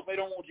in hell if they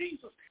don't want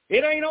Jesus.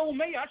 It ain't on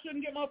me. I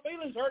shouldn't get my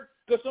feelings hurt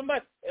because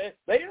somebody,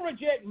 they didn't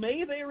reject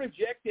me. They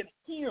rejected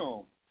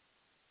him.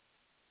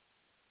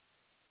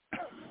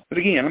 But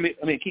again,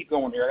 let me keep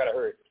going here. I got to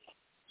hurry.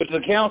 But to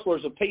the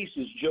counselors of peace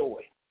is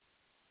joy.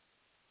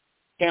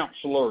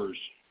 Counselors.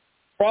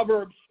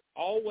 Proverbs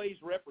always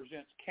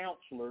represents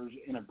counselors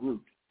in a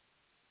group.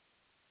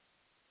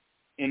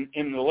 In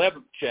the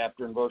 11th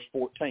chapter, in verse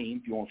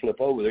 14, if you want to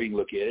flip over there, you can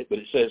look at it. But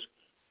it says,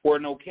 where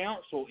no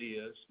counsel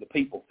is, the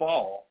people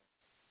fall.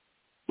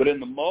 But in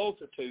the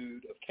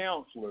multitude of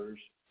counselors,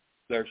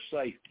 there's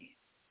safety.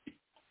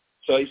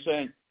 So he's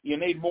saying, you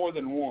need more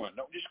than one.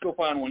 Don't just go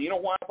find one. You know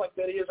why I think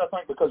that is? I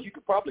think because you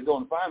could probably go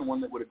and find one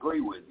that would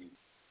agree with you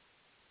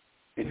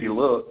if you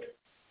looked.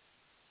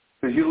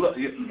 Because you look,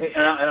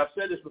 and I've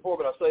said this before,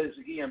 but I'll say this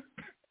again.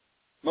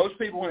 Most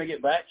people, when they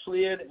get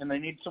backslid and they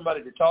need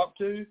somebody to talk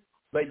to,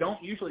 they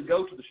don't usually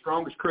go to the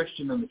strongest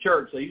Christian in the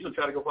church. They usually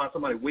try to go find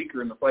somebody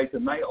weaker in the faith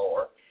than they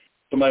are.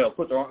 Somebody will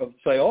put their arm,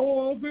 say,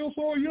 "Oh, I feel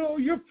sorry,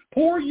 you're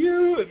poor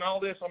you," and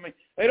all this. I mean,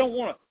 they don't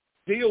want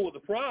to deal with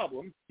the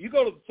problem. You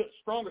go to the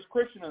strongest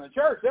Christian in the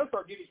church, they'll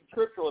start giving you some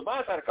scriptural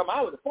advice how to come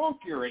out of the funk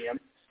you're in.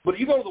 But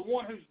if you go to the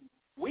one who's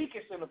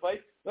weakest in the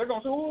faith, they're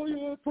going to say, "Oh,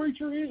 yeah,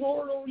 preacher, he's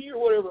hard on you,"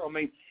 or whatever. I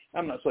mean,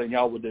 I'm not saying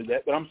y'all would do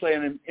that, but I'm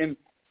saying in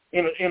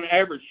an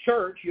average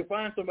church, you'll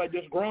find somebody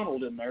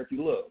disgruntled in there if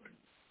you look.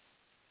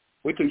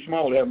 We're too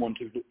small to have one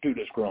too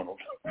disgruntled.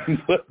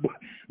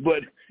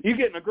 but you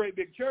get in a great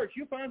big church,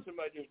 you'll find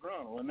somebody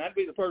disgruntled, and that'd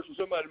be the person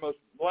somebody most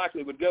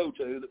likely would go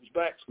to that was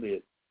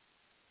backslid.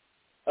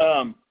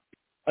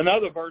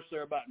 Another verse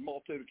there about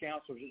multitude of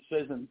counselors, it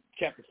says in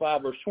chapter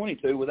 5, verse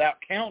 22, without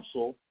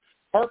counsel,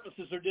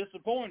 purposes are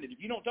disappointed.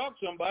 If you don't talk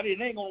to somebody,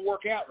 it ain't going to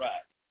work out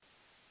right.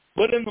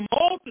 But in the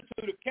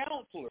multitude of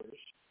counselors,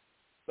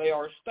 they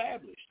are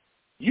established.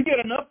 You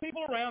get enough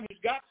people around who's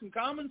got some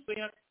common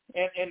sense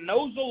and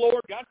knows the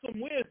Lord, got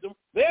some wisdom,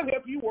 they'll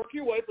help you work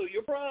your way through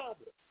your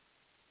problem.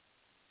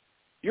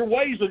 Your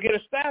ways will get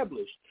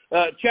established.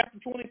 Chapter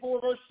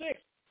 24, verse 6,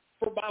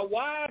 for by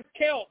wise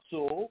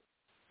counsel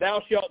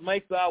thou shalt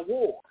make thy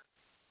war.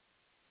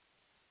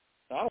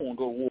 Now, I don't want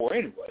to go to war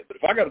anyway, but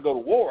if I got to go to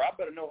war, I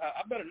better know how.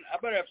 I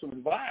better have some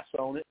advice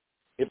on it.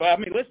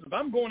 Listen, if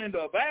I'm going into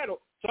a battle,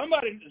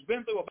 somebody that's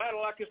been through a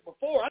battle like this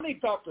before, I need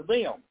to talk to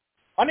them.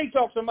 I need to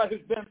talk to somebody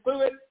who's been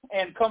through it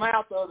and come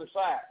out the other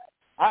side.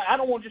 I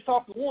don't want to just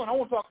talk to one. I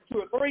want to talk to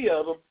two or three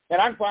of them,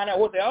 and I can find out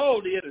what they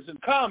all did is in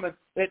common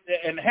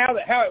and how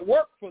it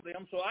worked for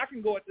them, so I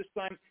can go at this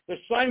thing the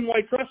same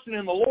way, trusting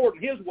in the Lord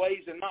and His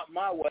ways and not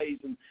my ways,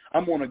 and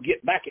I'm going to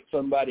get back at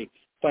somebody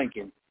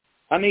thinking.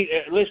 I need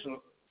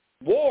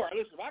war.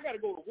 Listen, if I got to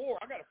go to war,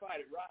 I got to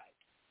fight it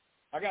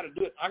right. I got to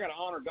do it. I got to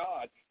honor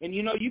God, and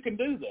you can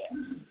do that.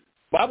 The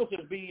Bible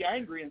says, "Be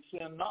angry and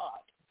sin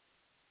not."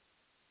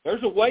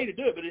 There's a way to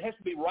do it, but it has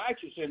to be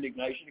righteous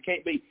indignation. It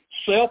can't be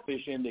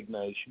selfish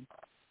indignation.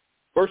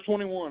 Verse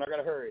 21, I got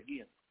to hurry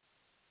again.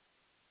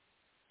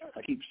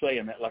 I keep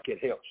saying that like it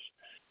helps.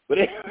 But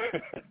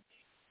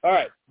all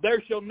right,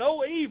 there shall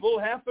no evil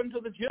happen to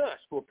the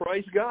just. Well,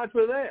 praise God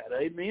for that.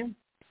 Amen.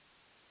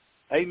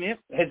 Amen.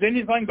 Has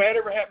anything bad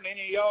ever happened to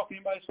any of y'all? Can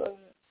anybody say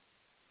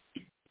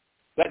that?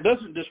 That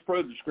doesn't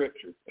disprove the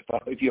Scripture.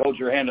 If you hold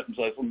your hand up and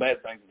say, some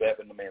bad things have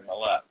happened to me in my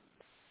life.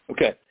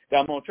 Okay. Now,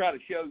 I'm going to try to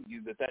show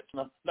you that that's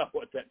not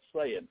what that's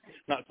saying.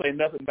 Not saying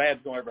nothing bad's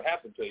going to ever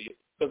happen to you,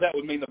 because that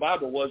would mean the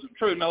Bible wasn't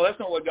true. No, that's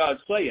not what God's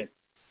saying.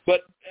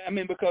 But,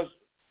 because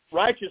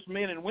righteous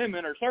men and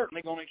women are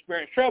certainly going to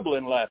experience trouble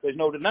in life. There's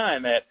no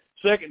denying that.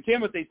 2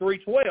 Timothy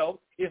 3:12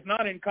 is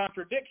not in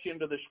contradiction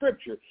to the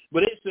Scripture,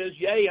 but it says,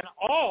 yea, and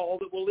all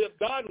that will live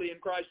godly in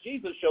Christ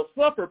Jesus shall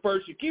suffer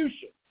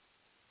persecution.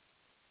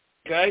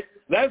 Okay?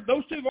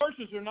 Those two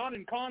verses are not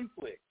in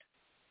conflict.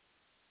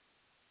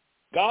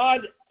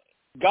 God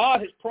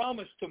has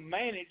promised to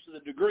manage the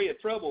degree of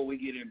trouble we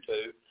get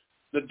into,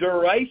 the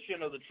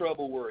duration of the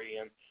trouble we're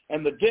in,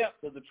 and the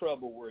depth of the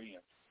trouble we're in.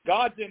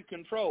 God's in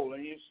control.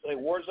 And you say,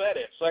 where's that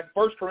at?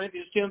 1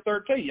 Corinthians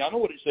 10:13. Y'all know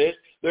what it says.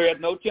 There hath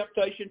no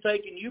temptation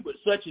taken you, but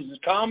such as is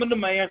common to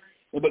man.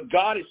 But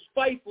God is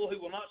faithful, who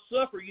will not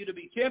suffer you to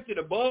be tempted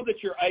above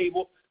that you're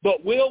able,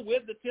 but will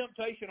with the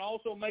temptation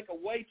also make a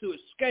way to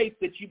escape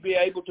that you be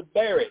able to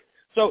bear it.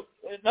 So,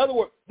 in other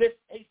words, the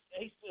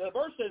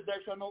verse says, there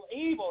shall no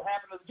evil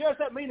happen to the just.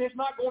 That means it's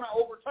not going to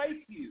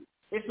overtake you.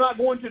 It's not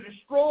going to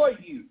destroy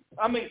you.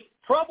 I mean,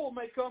 trouble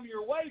may come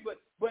your way,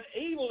 but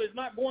evil is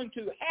not going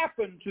to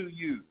happen to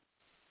you.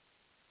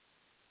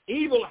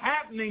 Evil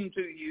happening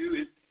to you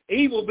is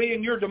evil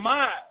being your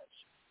demise.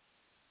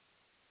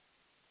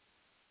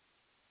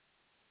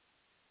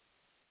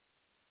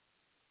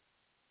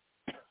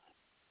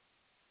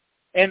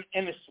 And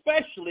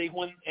especially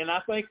when, and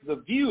I think the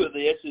view of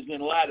this is in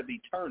light of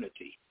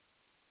eternity.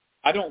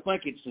 I don't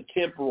think it's the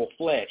temporal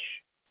flesh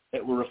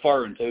that we're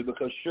referring to,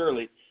 because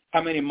surely,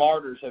 how many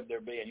martyrs have there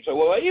been? You say,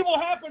 well, evil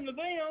happened to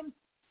them.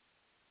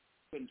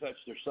 Couldn't touch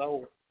their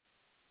soul.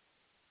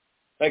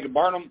 They could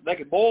burn them, they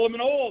could boil them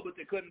in oil, but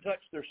they couldn't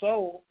touch their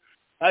soul.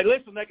 Hey,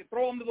 listen, they could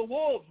throw them to the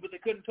wolves, but they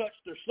couldn't touch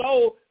their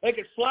soul. They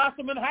could slice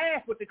them in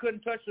half, but they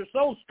couldn't touch their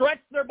soul. Stretch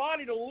their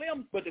body to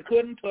limbs, but they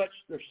couldn't touch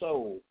their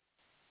soul.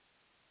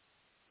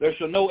 There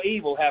shall no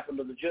evil happen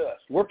to the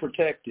just. We're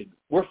protected.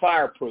 We're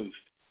fireproof.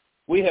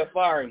 We have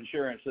fire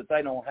insurance that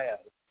they don't have.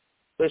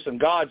 Listen,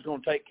 God's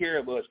going to take care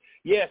of us.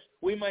 Yes,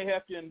 we may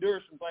have to endure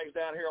some things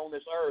down here on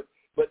this earth,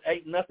 but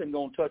ain't nothing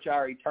going to touch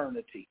our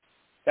eternity.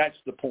 That's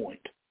the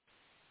point.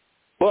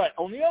 But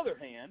on the other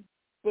hand,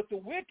 but the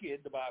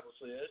wicked, the Bible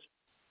says,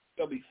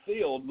 shall be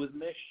filled with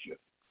mischief.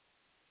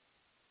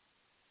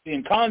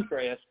 In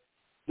contrast,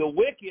 the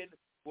wicked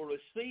will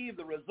receive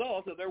the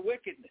result of their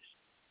wickedness.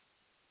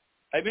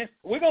 Amen.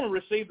 We're going to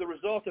receive the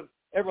result of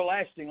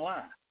everlasting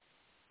life.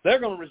 They're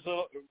going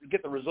to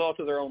get the result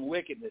of their own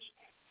wickedness.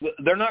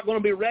 They're not going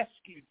to be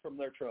rescued from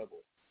their trouble.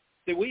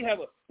 See, we have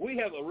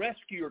a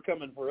rescuer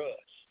coming for us.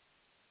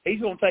 He's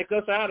going to take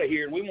us out of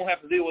here, and we won't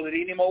have to deal with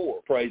it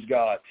anymore, praise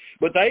God.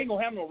 But they ain't going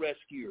to have no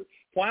rescuer.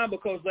 Why?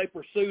 Because they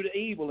pursued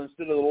evil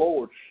instead of the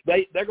Lord.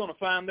 They're going to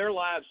find their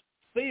lives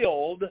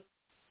filled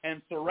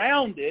and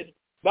surrounded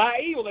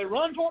by evil. They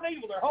run toward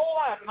evil their whole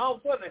life, and all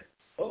of a sudden,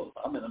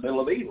 I'm in the middle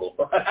of evil.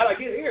 How'd I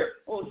get here?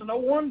 Well, it's no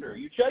wonder.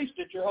 You chased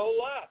it your whole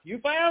life. You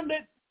found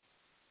it.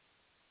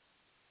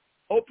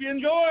 Hope you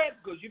enjoy it,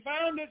 because you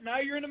found it. Now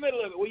you're in the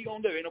middle of it. What are you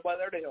going to do? Ain't nobody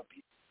there to help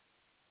you.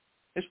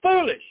 It's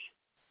foolish.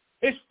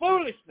 It's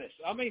foolishness.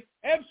 I mean,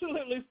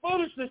 absolutely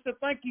foolishness to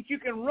think that you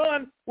can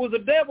run with the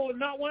devil and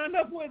not wind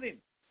up with him.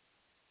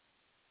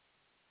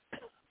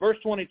 Verse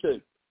 22.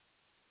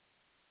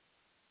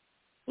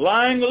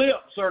 Lying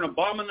lips are an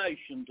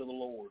abomination to the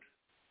Lord.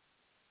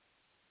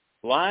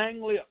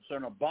 Lying lips are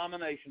an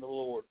abomination to the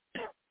Lord.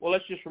 Well,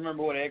 let's just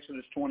remember what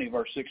Exodus 20,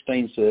 verse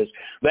 16 says.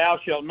 Thou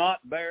shalt not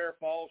bear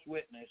false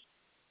witness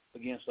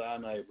against thy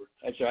neighbor.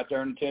 That's right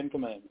there in the Ten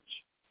Commandments.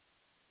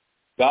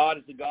 God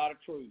is the God of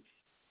truth,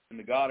 and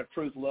the God of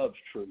truth loves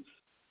truth.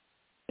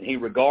 And he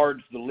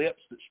regards the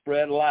lips that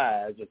spread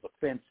lies as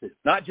offensive.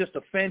 Not just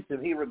offensive,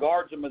 he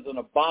regards them as an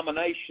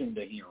abomination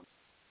to him.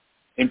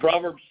 In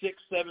Proverbs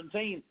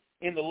 6:17,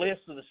 in the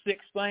list of the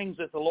 6 things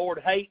that the Lord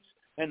hates,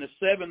 and the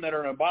 7 that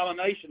are an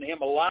abomination to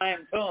him, a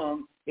lying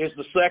tongue is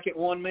the second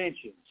one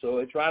mentioned. So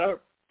it's right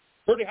up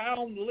pretty high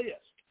on the list.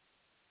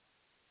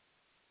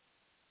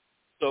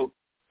 So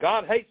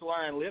God hates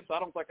lying lips. I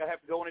don't think I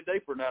have to go any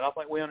deeper than that. I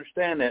think we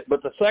understand that.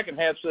 But the second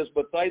half says,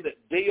 but they that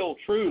deal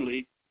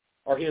truly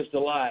are his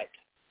delight.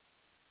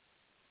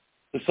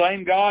 The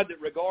same God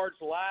that regards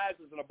lies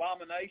as an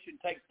abomination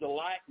takes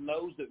delight in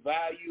those that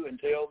value and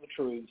tell the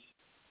truth.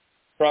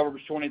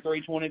 Proverbs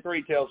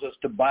 23:23 tells us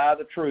to buy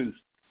the truth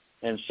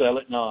and sell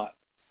it not.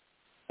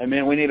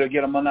 Amen. We need to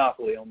get a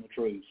monopoly on the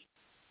truth.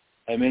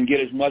 Amen. Get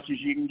as much as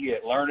you can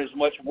get. Learn as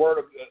much of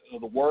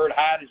the Word.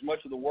 Hide as much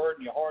of the Word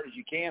in your heart as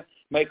you can.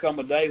 May come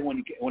a day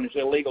when it's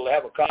illegal to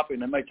have a copy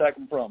and they may take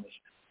them from us.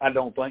 I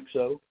don't think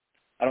so.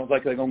 I don't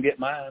think they're going to get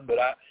mine, but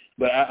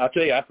I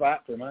tell you, I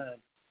fight for mine.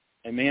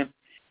 Amen.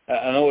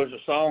 I know there's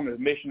a song that a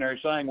missionary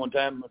sang one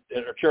time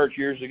at our church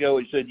years ago.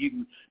 He said, you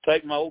can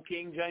take my old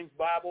King James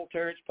Bible,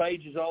 tear its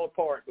pages all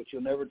apart, but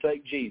you'll never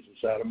take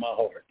Jesus out of my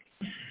heart.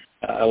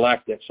 I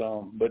like that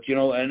song. But,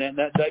 and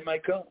that day may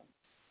come.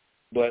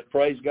 But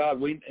praise God,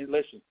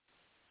 listen.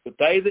 But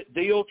they that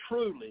deal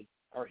truly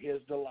are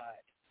his delight.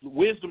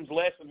 Wisdom's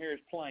lesson here is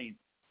plain.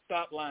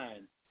 Stop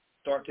lying.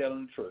 Start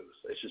telling the truth.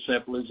 It's as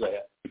simple as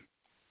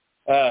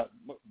that.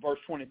 Verse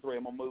 23,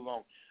 I'm going to move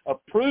on. A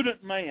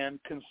prudent man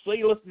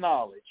concealeth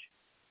knowledge,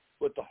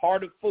 but the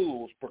heart of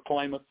fools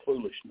proclaimeth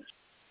foolishness.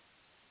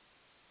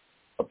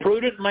 A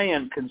prudent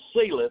man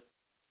concealeth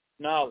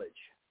knowledge.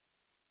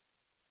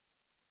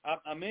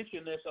 I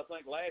mentioned this, I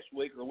think, last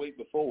week or the week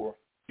before,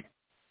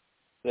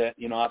 that,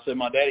 I said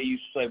my daddy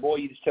used to say, boy,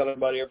 you just tell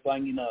everybody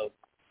everything you know.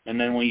 And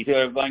then when you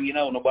tell everything you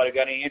know, nobody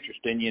got any interest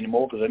in you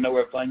anymore because they know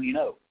everything you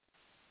know.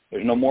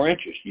 There's no more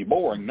interest. You're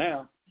boring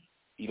now.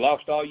 You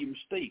lost all your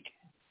mystique.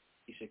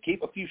 He said,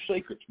 keep a few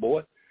secrets,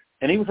 boy.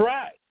 And he was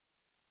right.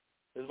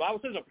 The Bible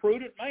says a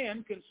prudent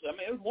man can,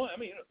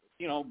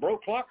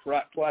 broke clocks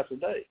right twice a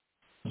day.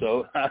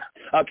 So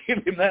I'll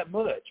give him that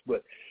much.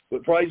 But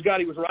praise God,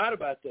 he was right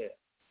about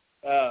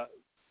that.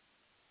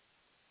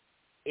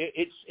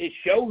 It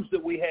shows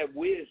that we have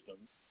wisdom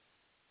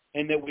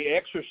and that we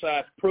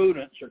exercise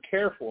prudence or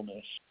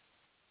carefulness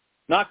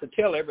not to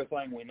tell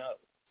everything we know,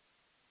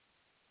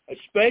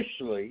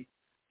 especially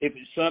if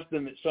it's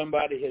something that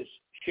somebody has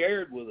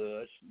shared with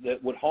us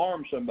that would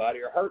harm somebody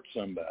or hurt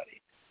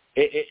somebody.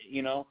 It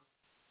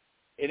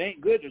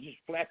ain't good to just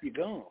flap your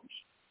gums.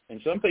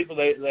 And some people,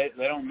 they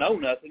don't know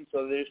nothing,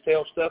 so they just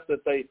tell stuff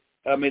that they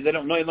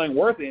don't know anything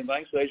worth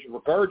anything, so they just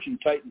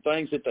regurgitating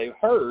things that they've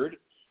heard,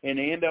 and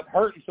they end up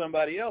hurting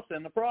somebody else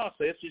in the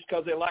process just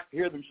because they like to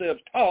hear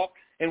themselves talk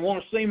and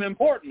want to seem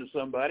important to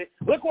somebody.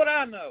 Look what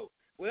I know.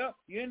 Well,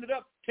 you ended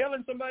up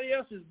telling somebody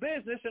else's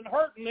business and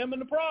hurting them in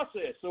the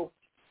process. So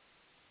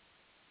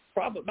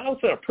probably, I would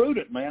say a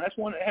prudent man, that's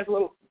one that has a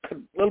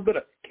little bit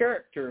of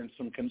character and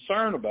some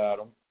concern about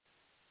them.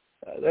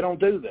 They don't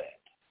do that.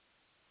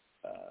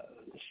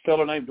 This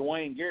fellow named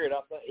Dwayne Garrett,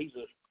 I think he's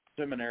a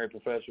seminary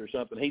professor or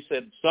something. He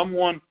said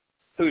someone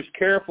who's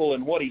careful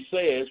in what he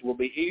says will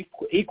be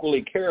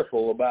equally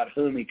careful about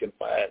whom he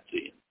confides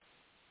in.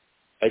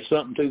 There's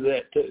something to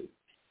that too.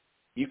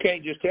 You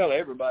can't just tell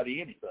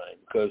everybody anything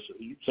because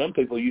some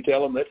people you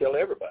tell them, they tell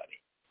everybody.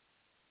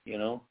 You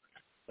know,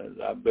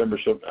 I remember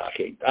something.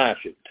 I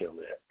shouldn't tell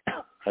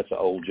that. That's an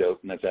old joke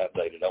and that's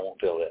outdated. I won't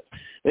tell that.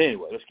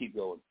 Anyway, let's keep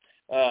going.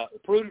 A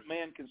prudent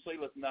man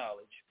concealeth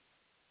knowledge,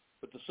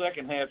 but the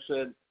second half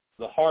said,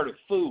 the heart of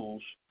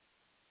fools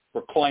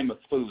proclaimeth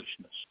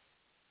foolishness.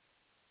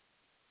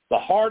 The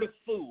heart of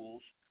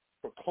fools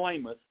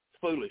proclaimeth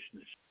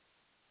foolishness.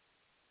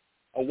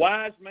 A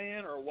wise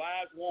man or a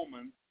wise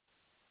woman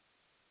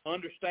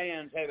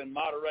understands having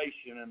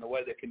moderation in the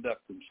way they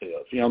conduct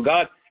themselves. You know,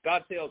 God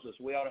tells us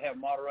we ought to have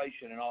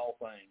moderation in all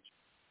things.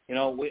 You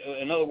know,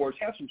 in other words,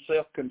 have some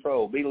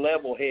self-control, be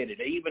level-headed,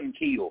 even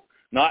keel,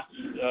 not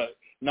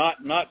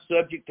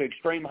subject to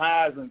extreme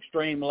highs and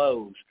extreme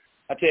lows.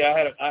 I tell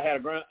you, I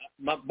had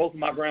both of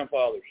my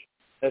grandfathers.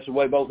 That's the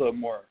way both of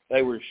them were.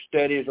 They were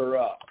steady as a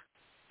rock,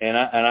 and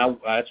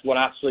that's what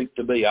I seek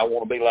to be. I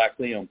want to be like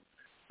them,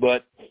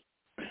 but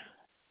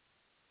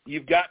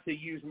you've got to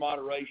use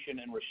moderation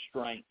and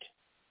restraint.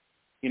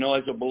 You know,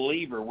 as a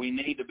believer, we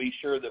need to be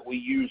sure that we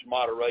use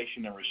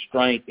moderation and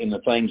restraint in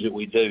the things that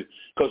we do,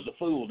 because the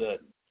fool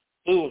doesn't.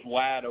 The fool is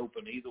wide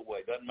open either way.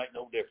 Doesn't make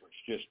no difference.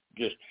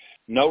 Just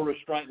no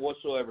restraint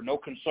whatsoever. No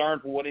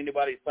concern for what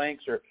anybody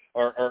thinks or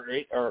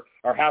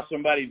how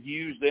somebody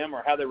views them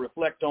or how they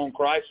reflect on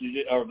Christ,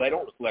 or they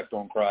don't reflect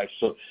on Christ.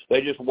 So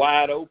they're just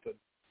wide open.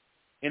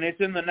 And it's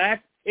in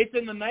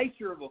the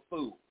nature of a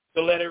fool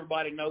to let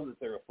everybody know that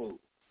they're a fool,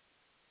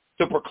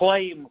 to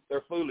proclaim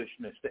their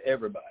foolishness to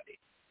everybody.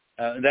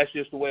 And that's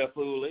just the way a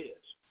fool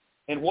is.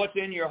 And what's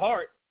in your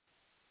heart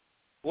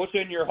is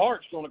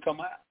going to come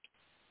out.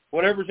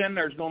 Whatever's in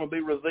there is going to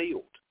be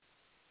revealed.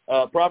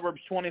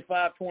 Proverbs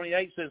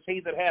 25:28 says, he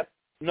that hath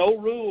no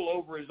rule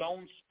over his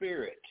own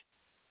spirit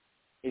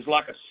is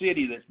like a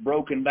city that's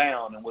broken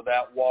down and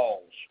without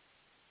walls.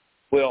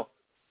 Well,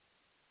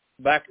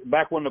 back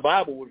when the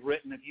Bible was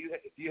written, if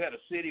you had a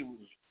city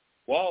whose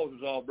walls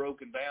was all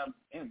broken down,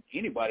 and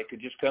anybody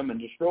could just come and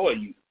destroy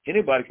you.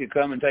 Anybody could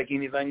come and take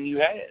anything you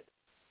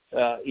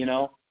had. You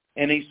know,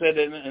 and he said,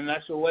 and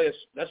that's the way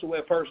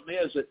a person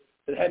is that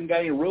hadn't got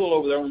any rule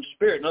over their own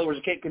spirit. In other words,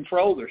 they can't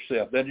control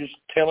themselves. They just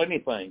tell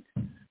anything.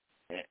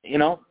 You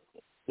know,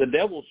 the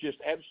devil's just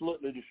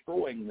absolutely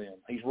destroying them.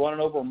 He's running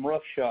over them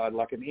roughshod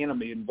like an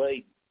enemy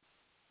invading.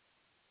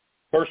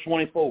 Verse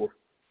 24.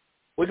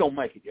 We're going to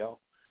make it, y'all.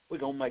 We're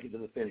going to make it to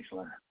the finish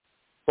line.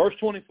 Verse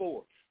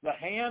 24. The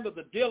hand of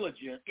the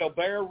diligent shall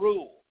bear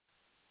rule.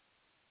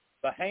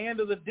 The hand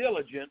of the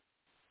diligent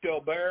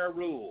shall bear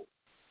rule.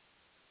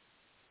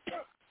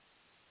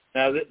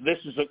 Now, this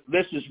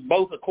is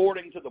both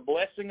according to the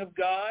blessing of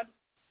God,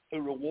 who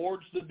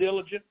rewards the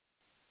diligent,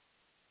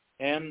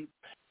 and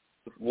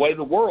the way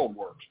the world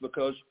works.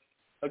 Because,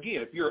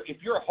 again, if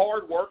you're a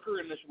hard worker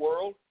in this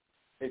world,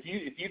 if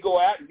you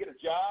go out and get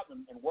a job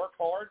and work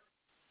hard,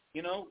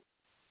 you know,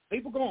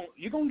 you're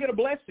going to get a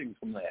blessing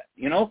from that.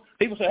 You know,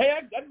 people say, hey,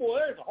 that boy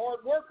there is a hard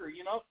worker.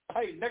 You know,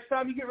 hey, next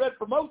time you get ready to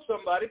promote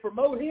somebody,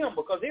 promote him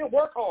because he'll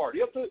work hard.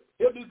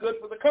 He'll do good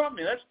for the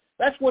company.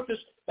 That's what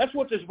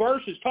this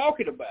verse is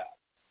talking about.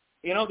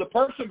 You know, the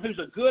person who's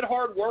a good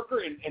hard worker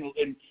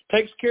and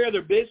takes care of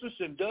their business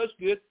and does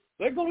good,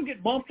 they're going to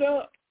get bumped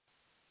up.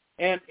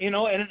 And, you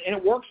know, and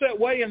it works that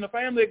way in the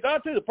family of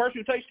God too. The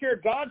person who takes care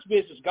of God's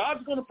business,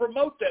 God's going to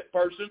promote that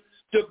person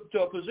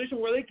to a position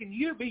where they can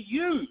be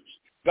used.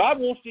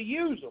 God wants to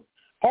use them.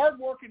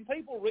 Hard-working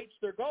people reach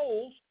their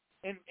goals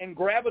and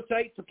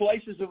gravitate to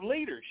places of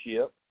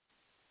leadership.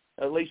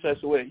 At least that's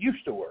the way it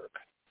used to work.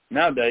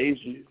 Nowadays,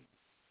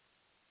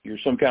 you're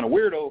some kind of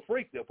weirdo or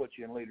freak, they'll put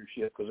you in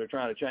leadership because they're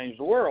trying to change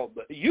the world.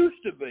 But it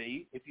used to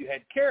be, if you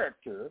had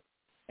character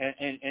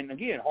and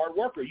again, hard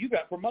worker, you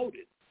got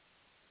promoted.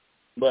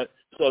 But,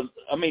 so,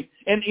 I mean,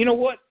 and you know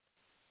what?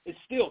 It's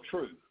still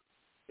true.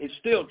 It's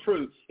still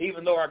true,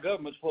 even though our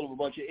government's full of a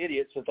bunch of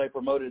idiots that they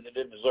promoted that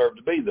didn't deserve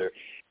to be there.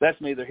 That's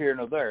neither here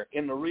nor there.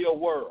 In the real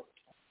world,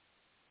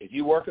 if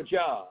you work a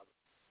job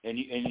and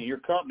your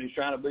company's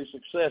trying to be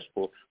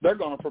successful, they're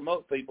going to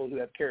promote people who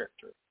have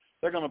character.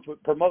 They're going to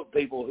promote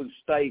people who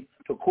stay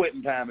till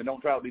quitting time and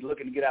don't try to be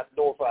looking to get out the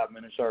door 5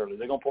 minutes early.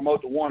 They're going to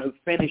promote the one who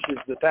finishes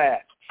the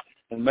task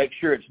and make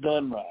sure it's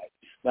done right.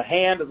 The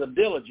hand of the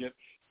diligent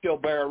shall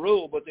bear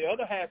rule, but the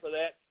other half of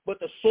that, but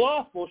the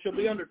slothful shall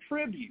be under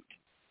tribute.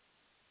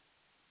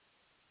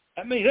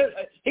 I mean,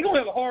 he's going to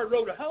have a hard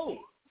road to hoe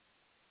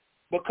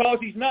because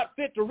he's not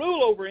fit to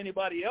rule over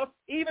anybody else,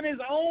 even his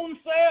own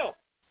self.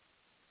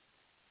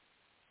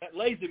 That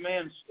lazy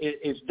man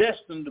is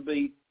destined to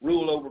be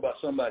ruled over by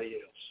somebody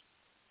else,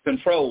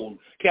 controlled,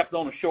 kept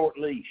on a short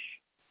leash.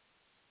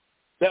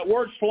 That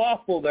word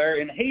slothful there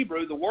in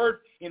Hebrew, the word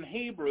in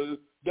Hebrew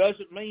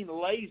doesn't mean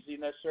lazy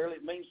necessarily.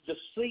 It means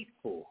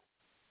deceitful.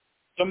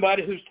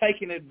 Somebody who's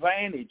taking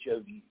advantage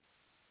of you.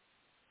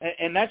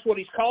 And that's what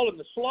he's calling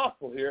the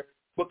slothful here,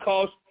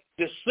 because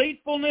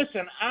deceitfulness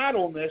and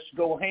idleness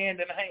go hand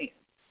in hand.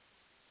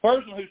 A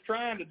person who's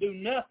trying to do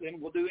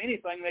nothing will do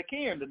anything they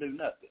can to do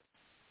nothing.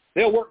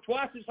 They'll work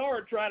twice as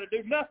hard trying to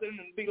do nothing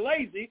and be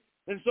lazy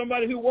than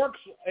somebody who works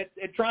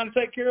at trying to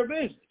take care of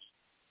business.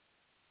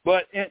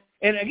 But,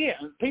 and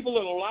again, people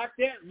that are like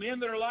that, men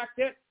that are like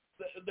that,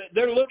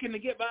 they're looking to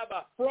get by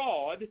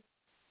fraud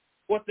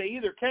what they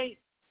either can't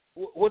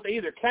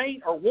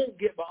or won't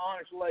get by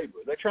honest labor.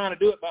 They're trying to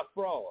do it by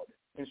fraud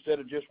instead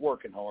of just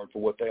working hard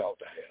for what they ought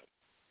to have.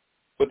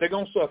 But they're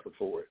going to suffer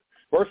for it.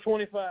 Verse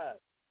 25,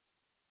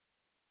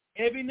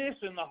 heaviness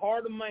in the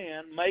heart of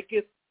man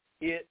maketh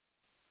it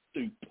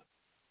stoop.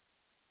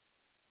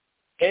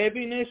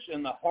 Heaviness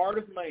in the heart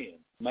of man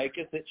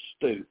maketh it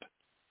stoop.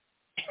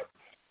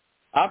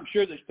 I'm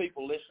sure there's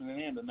people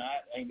listening in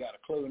tonight ain't got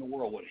a clue in the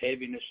world what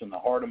heaviness in the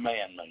heart of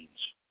man means.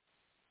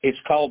 It's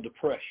called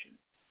depression.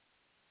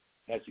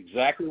 That's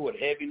exactly what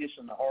heaviness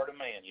in the heart of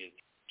man is.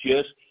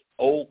 Just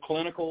old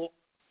clinical,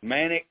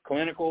 manic,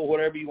 clinical,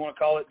 whatever you want to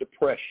call it,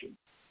 depression.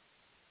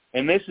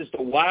 And this is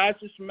the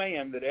wisest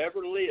man that ever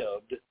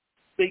lived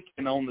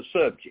speaking on the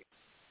subject.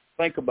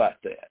 Think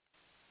about that.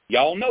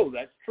 Y'all know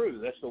that's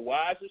true. That's the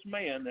wisest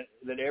man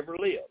that ever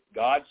lived.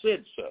 God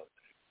said so.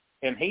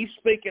 And he's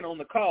speaking on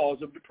the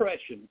cause of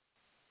depression.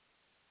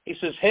 He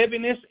says,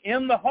 heaviness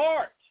in the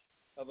heart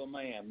of a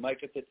man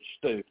maketh it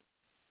stoop.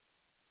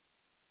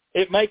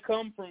 It may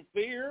come from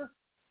fear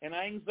and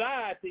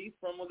anxiety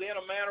from within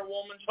a man or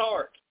woman's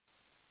heart.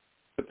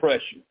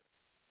 Depression.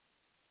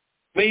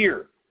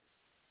 Fear.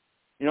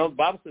 You know, the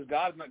Bible says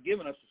God has not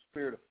given us a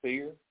spirit of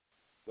fear,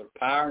 but a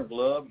power of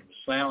love and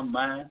a sound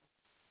mind.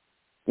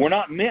 We're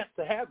not meant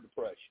to have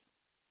depression.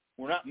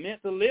 We're not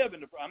meant to live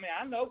in depression.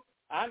 I mean,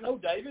 I know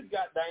David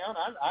got down.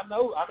 I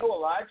know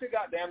Elijah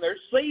got down. There's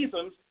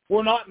seasons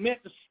we're not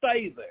meant to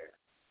stay there.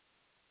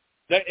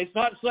 It's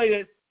not to say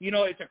that, you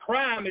know, it's a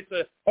crime, it's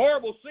a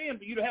horrible sin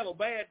for you to have a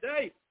bad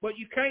day, but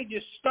you can't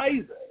just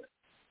stay there.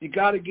 You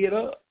got to get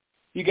up.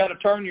 You got to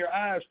turn your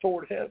eyes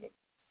toward heaven.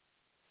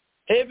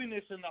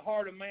 Heaviness in the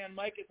heart of man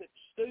maketh it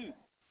stoop.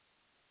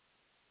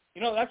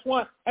 You know, that's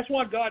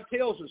why God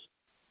tells us,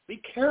 be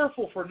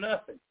careful for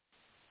nothing.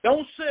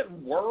 Don't sit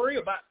and worry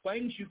about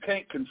things you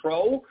can't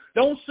control.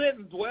 Don't sit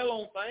and dwell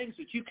on things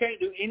that you can't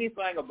do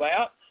anything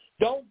about.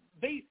 Don't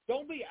be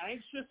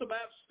anxious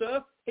about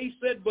stuff. He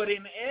said, but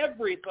in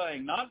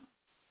everything, not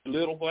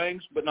little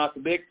things, but not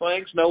the big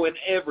things. No, in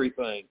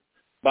everything.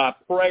 By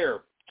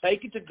prayer,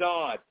 take it to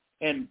God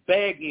and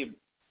beg Him.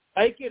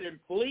 Take it and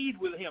plead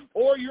with Him.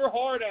 Pour your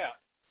heart out.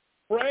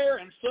 Prayer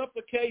and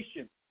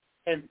supplication,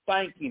 and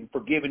thank Him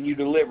for giving you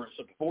deliverance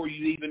before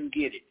you even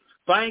get it.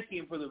 Thank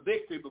Him for the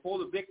victory before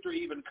the victory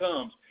even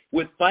comes.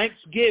 With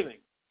thanksgiving,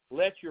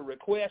 let your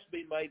request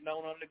be made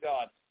known unto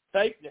God.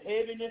 Take the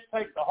heaviness,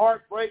 take the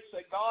heartbreak,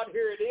 say, God,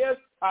 here it is.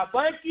 I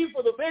thank you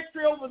for the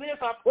victory over this.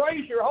 I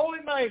praise your holy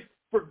name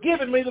for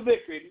giving me the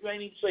victory. You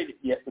ain't even seen it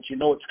yet, but you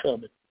know it's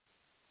coming.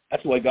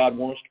 That's the way God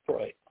wants us to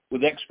pray,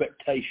 with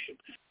expectation,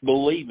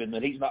 believing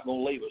that He's not going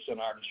to leave us in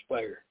our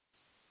despair.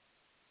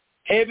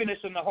 Heaviness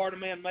in the heart of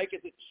man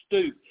maketh it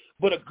stoop,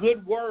 but a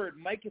good word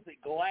maketh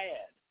it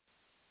glad.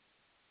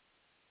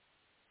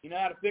 You know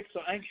how to fix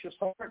an anxious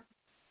heart?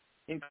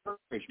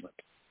 Encouragement.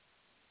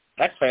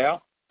 That's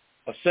how.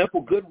 A simple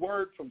good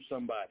word from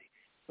somebody.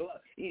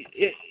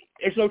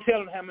 There's no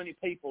telling how many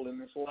people in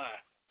this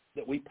life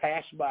that we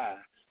pass by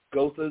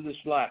go through this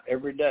life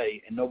every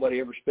day and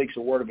nobody ever speaks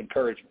a word of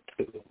encouragement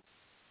to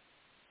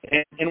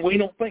them. And we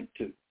don't think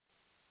to.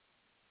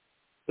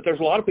 But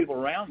there's a lot of people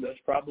around us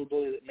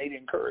probably that need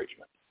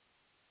encouragement.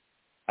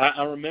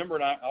 I remember,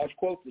 and I always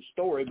quote the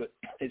story, but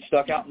it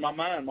stuck out in my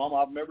mind. Mom,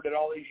 I've remembered it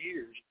all these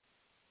years.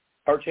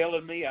 Her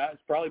telling me,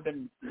 it's probably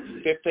been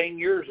 15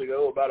 years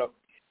ago,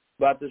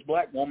 about this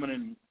black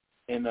woman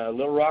in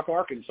Little Rock,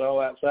 Arkansas,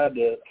 outside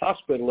the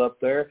hospital up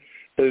there,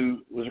 who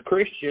was a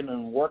Christian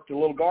and worked a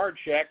little guard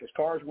shack as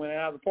cars went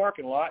out of the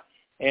parking lot.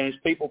 And as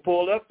people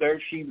pulled up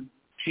there, she'd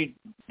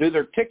do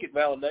their ticket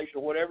validation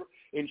or whatever,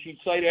 and she'd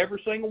say to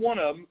every single one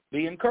of them,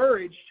 be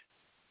encouraged.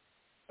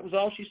 That was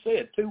all she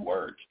said, 2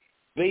 words,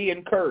 be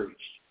encouraged.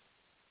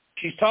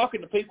 She's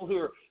talking to people who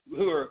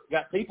are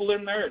got people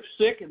in there that's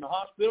sick in the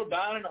hospital,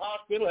 dying in the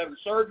hospital, having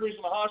surgeries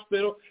in the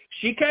hospital.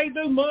 She can't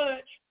do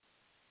much.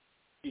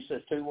 She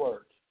says 2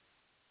 words,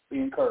 be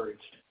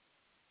encouraged.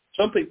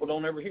 Some people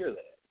don't ever hear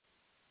that.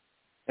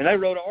 And they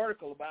wrote an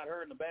article about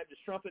her in the Baptist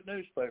Trumpet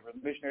newspaper,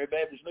 the Missionary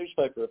Baptist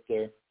newspaper up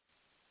there,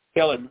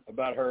 telling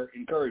about her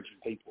encouraging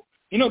people.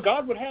 You know,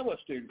 God would have us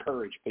to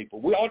encourage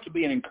people. We ought to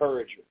be an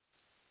encourager.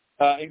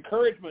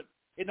 Encouragement,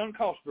 it doesn't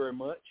cost very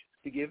much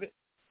to give it.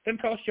 It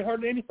doesn't cost you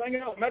hardly anything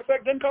else. Matter of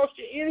fact, it doesn't cost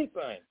you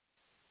anything.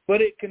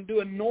 But it can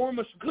do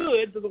enormous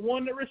good to the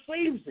one that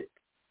receives it.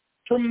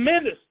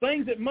 Tremendous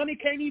things that money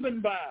can't even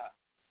buy.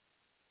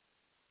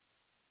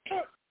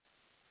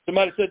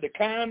 Somebody said the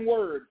kind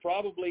word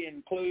probably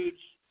includes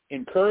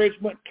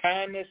encouragement,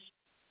 kindness,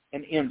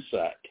 and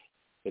insight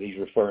that he's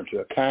referring to,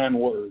 a kind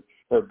word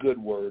or a good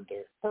word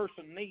there. A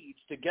person needs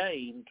to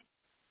gain,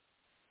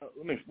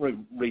 let me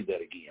read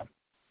that again.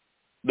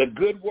 The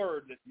good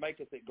word that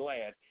maketh it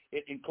glad,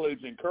 it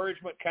includes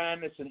encouragement,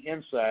 kindness, and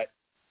insight,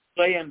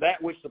 saying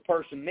that which the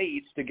person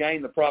needs to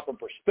gain the proper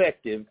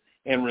perspective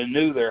and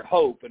renew their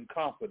hope and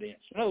confidence.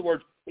 In other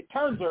words, it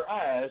turns their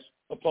eyes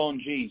upon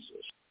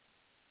Jesus.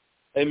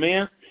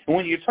 Amen? And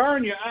when you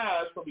turn your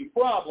eyes from your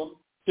problem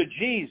to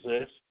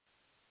Jesus,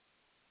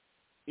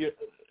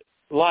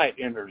 light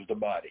enters the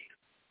body.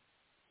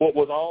 What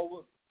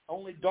was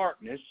only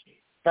darkness,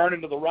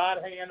 turning to the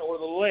right hand or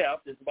the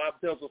left, as the Bible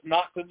tells us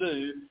not to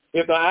do.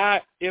 If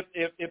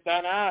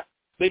thine eye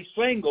be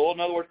single,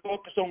 in other words,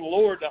 focus on the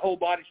Lord, the whole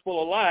body's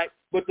full of light.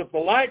 But if the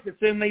light that's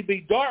in thee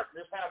be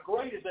darkness, how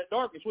great is that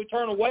darkness? We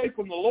turn away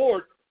from the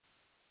Lord,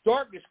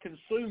 darkness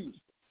consumes.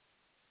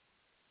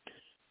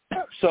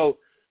 So,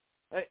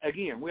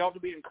 again, we ought to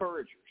be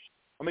encouragers.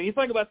 I mean, you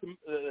think about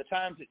the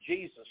times that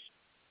Jesus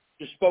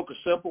just spoke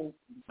a simple,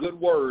 good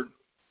word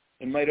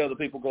and made other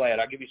people glad.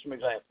 I'll give you some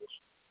examples.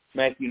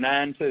 Matthew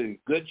 9:2,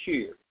 good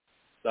cheer,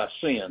 thy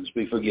sins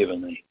be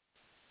forgiven thee.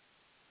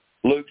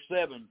 Luke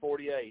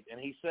 7:48, and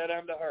he said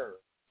unto her,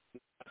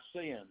 thy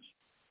sins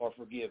are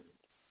forgiven.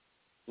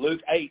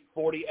 Luke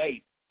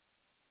 8:48,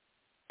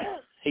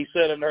 he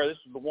said unto her, this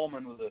is the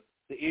woman with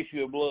the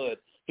issue of blood.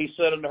 He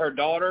said unto her,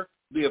 daughter,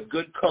 be of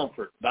good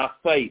comfort. Thy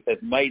faith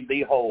hath made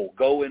thee whole.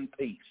 Go in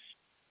peace.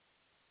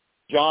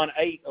 John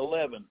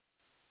 8:11,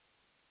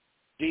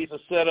 Jesus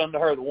said unto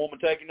her, the woman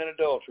taken in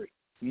adultery,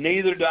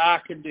 neither do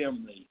I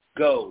condemn thee.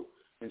 Go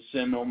and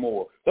sin no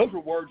more. Those were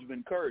words of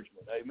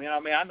encouragement. Amen. I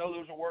mean, I know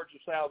those are words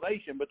of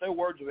salvation, but they're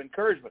words of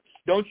encouragement.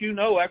 Don't you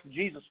know after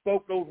Jesus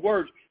spoke those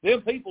words,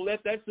 them people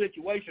left that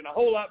situation a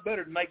whole lot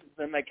better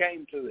than they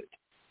came to it.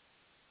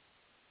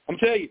 I'm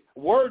telling you,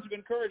 words of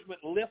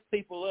encouragement lift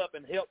people up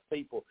and help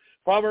people.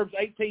 Proverbs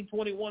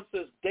 18:21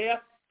 says,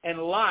 death and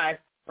life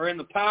are in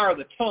the power of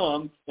the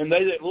tongue, and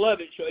they that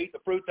love it shall eat the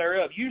fruit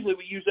thereof. Usually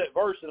we use that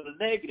verse in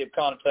a negative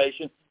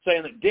connotation,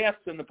 saying that death's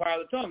in the power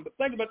of the tongue. But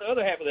think about the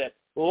other half of that.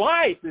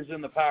 Life is in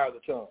the power of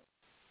the tongue.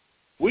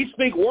 We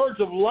speak words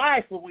of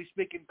life when we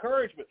speak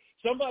encouragement.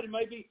 Somebody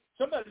may be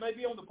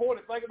on the point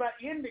of thinking about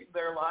ending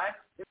their life.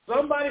 If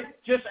somebody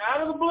just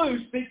out of the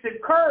blue speaks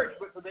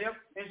encouragement to them,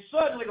 and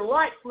suddenly the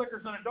light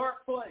flickers in a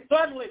dark place.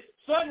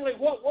 Suddenly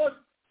what was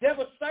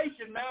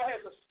devastation now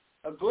has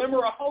a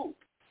glimmer of hope.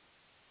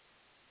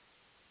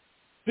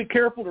 Be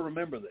careful to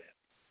remember that.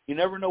 You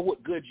never know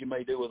what good you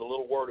may do with a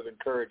little word of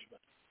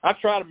encouragement. I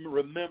try to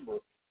remember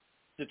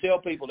to tell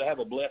people to have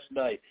a blessed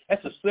day.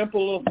 That's a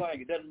simple little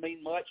thing. It doesn't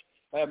mean much.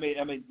 I mean,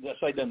 I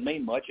say it doesn't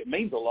mean much. It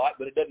means a lot,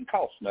 but it doesn't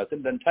cost nothing.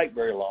 It doesn't take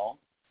very long.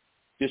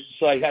 Just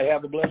to say, hey,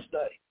 have a blessed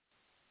day.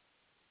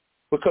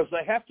 Because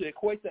they have to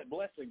equate that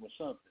blessing with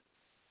something.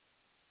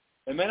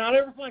 They may not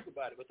ever think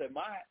about it, but they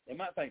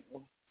might think,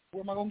 well,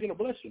 where am I going to get a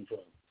blessing from?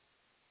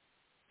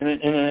 And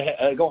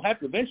they're going to have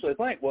to eventually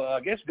think, well,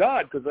 I guess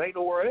God, because they ain't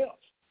nowhere else.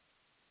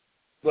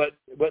 But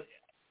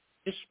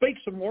just speak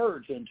some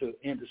words into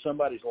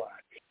somebody's life.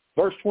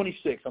 Verse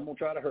 26, I'm going to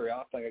try to hurry.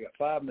 I think I got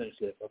 5 minutes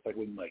left. I think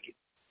we can make it.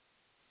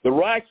 The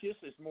righteous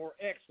is more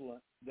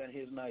excellent than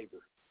his neighbor.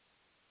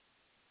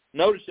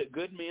 Notice that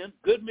good men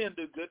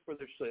do good for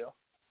themselves.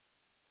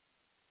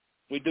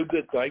 We do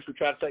good things. We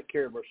try to take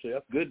care of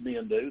ourselves. Good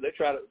men do. They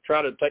try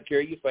to take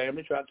care of your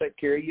family, try to take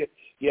care of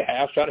your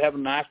house, try to have a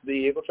nice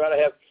vehicle, try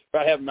to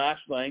have nice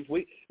things.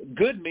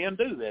 Good men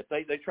do that.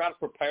 They try to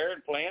prepare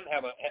and plan,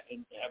 have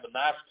a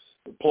nice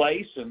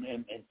place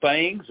and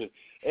things.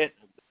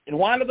 And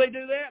why do they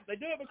do that? They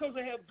do it because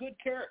they have good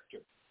character.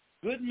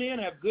 Good men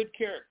have good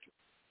character.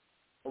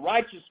 A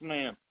righteous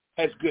man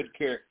has good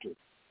character,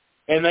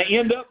 and they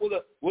end up with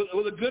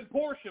a good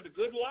portion, a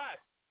good life.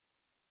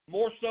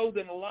 More so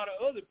than a lot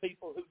of other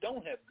people who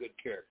don't have good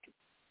character.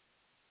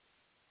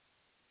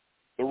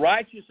 The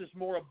righteous is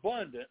more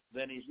abundant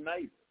than his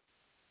neighbor.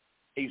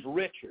 He's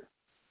richer.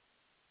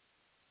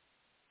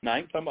 Now, I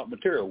ain't talking about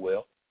material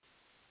wealth.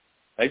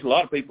 There's a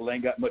lot of people that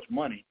ain't got much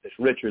money that's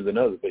richer than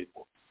other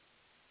people.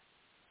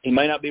 He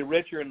may not be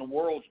richer in the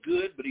world's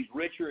good, but he's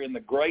richer in the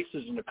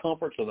graces and the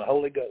comforts of the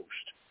Holy Ghost.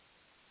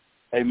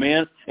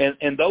 Amen.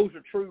 And those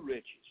are true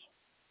riches.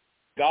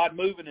 God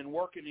moving and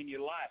working in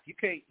your life. You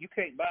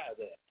can't buy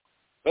that.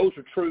 Those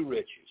are true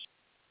riches.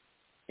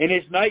 And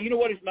you know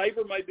what? His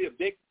neighbor may be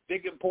a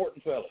big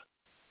important fella.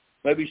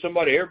 Maybe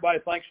somebody everybody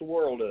thinks the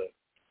world of.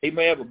 He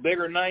may have a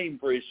bigger name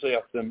for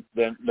himself than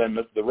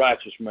the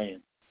righteous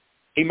man.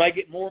 He may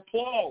get more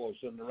applause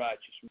than the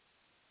righteous man.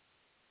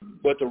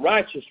 But the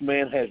righteous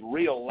man has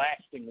real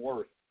lasting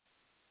worth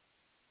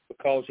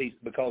because he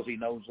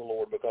knows the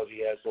Lord, because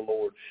he has the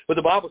Lord. But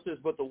the Bible says,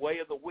 but the way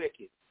of the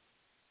wicked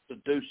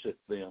seduceth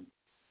them.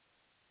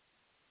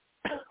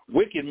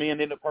 Wicked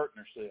men end up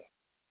hurting themselves.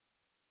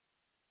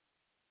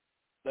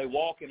 They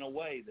walk in a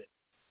way that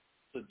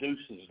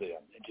seduces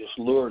them. It just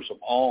lures them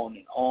on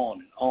and on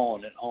and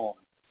on and on.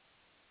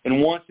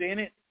 And once in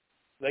it,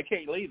 they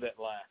can't leave that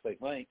life, they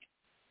think.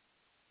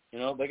 You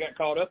know, they got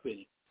caught up in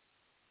it.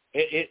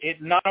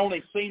 It not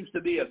only seems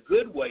to be a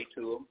good way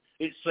to them,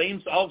 it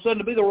seems all of a sudden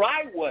to be the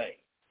right way,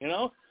 you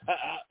know.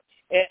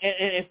 And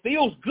it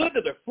feels good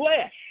to their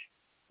flesh,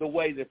 the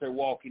way that they're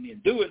walking in,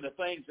 doing the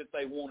things that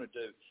they want to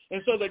do.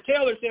 And so they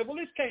tell themselves, well,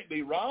 this can't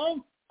be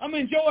wrong. I'm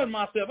enjoying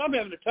myself. I'm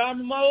having the time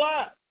of my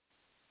life.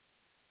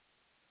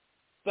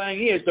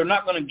 Thing is, they're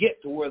not going to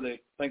get to where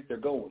they think they're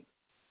going.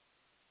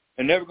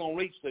 They're never going to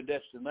reach their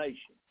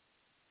destination.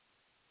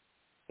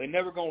 They're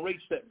never going to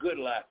reach that good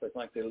life they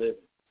think they're living.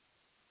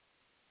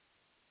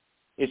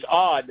 It's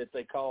odd that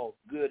they call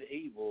good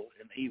evil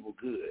and evil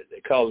good. They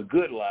call a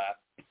good life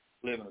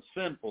living a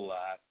sinful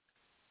life,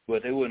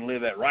 but they wouldn't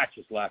live that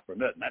righteous life for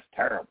nothing. That's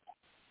terrible.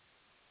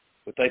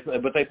 But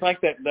they think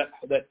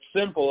that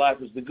sinful life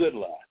is the good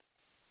life.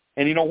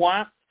 And you know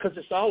why? Because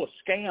it's all a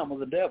scam of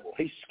the devil.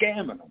 He's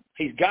scamming them.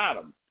 He's got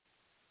them.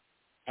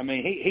 I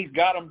mean, he's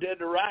got them dead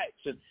to rights.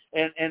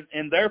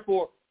 And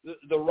therefore,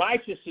 the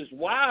righteous is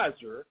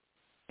wiser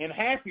and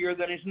happier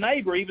than his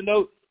neighbor, even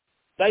though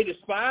they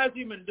despise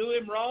him and do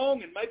him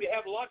wrong and maybe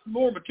have lots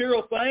more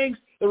material things.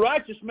 The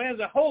righteous man's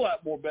a whole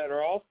lot more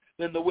better off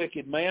than the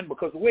wicked man,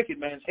 because the wicked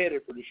man's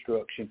headed for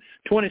destruction.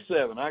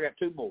 27, I got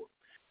two more.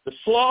 The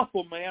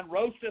slothful man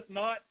roasteth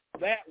not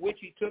that which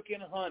he took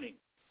in hunting.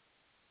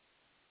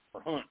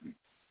 Or hunting.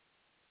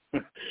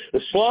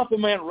 The slothful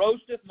man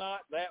roasteth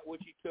not that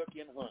which he took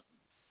in hunting.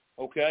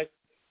 Okay?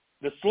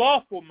 The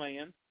slothful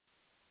man,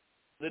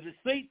 the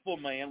deceitful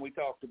man we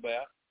talked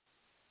about,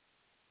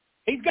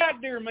 he's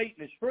got deer meat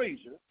in his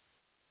freezer,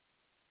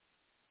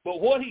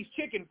 but what he's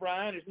chicken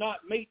frying is not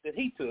meat that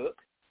he took,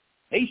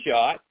 he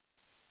shot.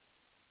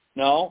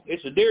 No,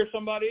 it's a deer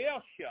somebody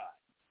else shot.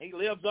 He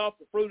lives off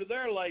the fruit of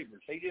their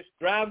labors. He just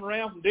driving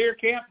around from deer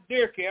camp to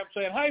deer camp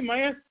saying, hey,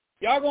 man,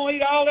 y'all going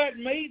to eat all that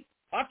meat?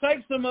 I'll take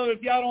some of it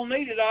if y'all don't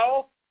need it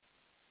all.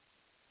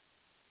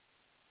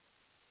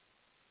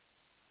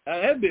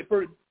 That'd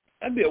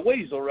be a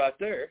weasel right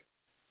there.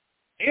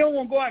 He don't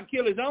want to go out and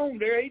kill his own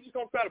deer. He's just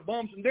going to try to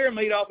bum some deer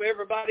meat off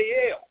everybody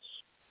else.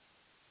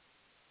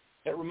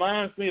 It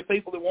reminds me of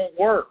people that won't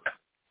work,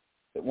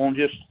 that won't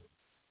just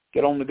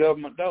get on the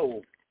government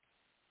dole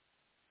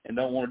and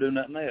don't want to do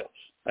nothing else.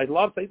 There's a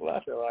lot of people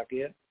out there like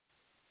that.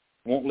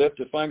 Won't lift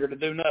a finger to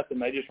do nothing.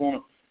 They just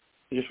want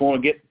to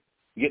get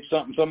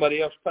something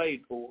somebody else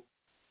paid for.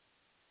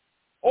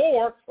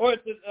 Or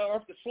if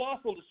the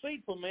slothful,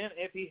 deceitful man,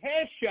 if he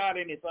has shot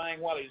anything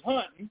while he's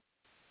hunting,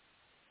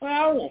 well,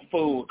 I won't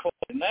fool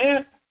with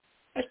that.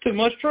 That's too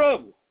much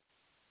trouble.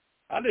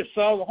 I just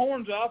saw the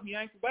horns off and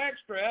yank the back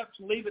straps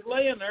and leave it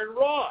laying there to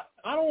rot.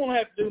 I don't want to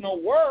have to do no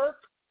work.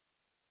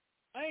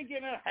 I ain't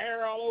getting that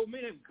hair all over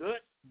me and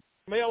gut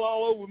smell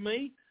all over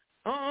me.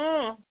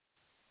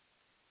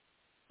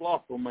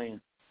 Slothful man.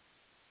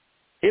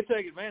 He'll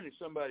take advantage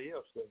of somebody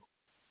else, though.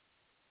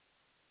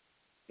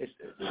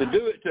 To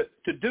do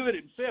it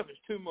himself is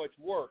too much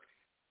work.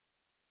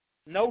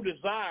 No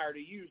desire to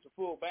use the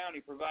full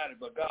bounty provided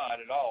by God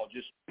at all.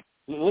 Just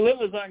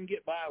little as I can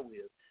get by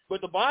with.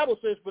 But the Bible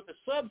says, but the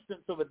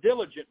substance of a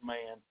diligent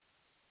man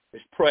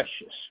is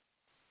precious.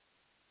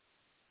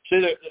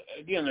 See,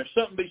 there's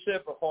something to be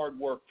said for hard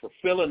work, for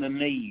filling a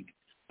need,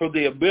 for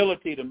the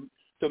ability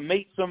to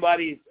meet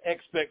somebody's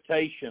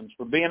expectations,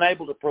 for being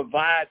able to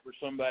provide for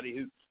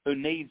somebody who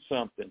needs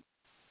something.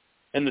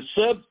 And the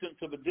substance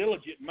of a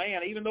diligent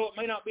man, even though it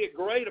may not be a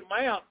great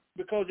amount,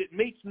 because it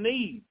meets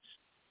needs,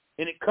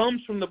 and it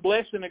comes from the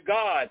blessing of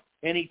God,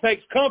 and he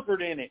takes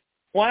comfort in it.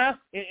 Why?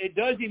 It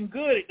does him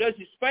good. It does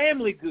his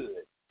family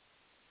good.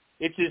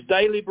 It's his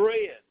daily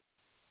bread,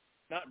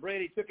 not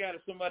bread he took out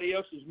of somebody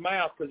else's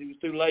mouth because he was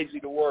too lazy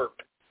to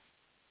work.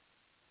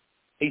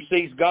 He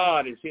sees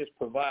God as his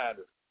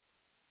provider,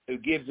 who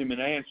gives him an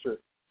answer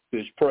to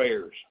his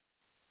prayers.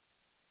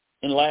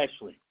 And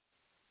lastly,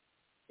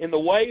 in the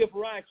way of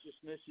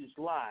righteousness is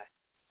life,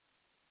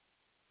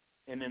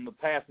 and in the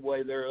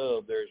pathway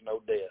thereof there is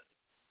no death.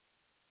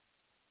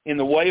 In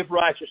the way of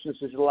righteousness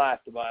is life,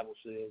 the Bible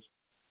says.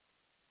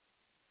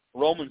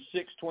 Romans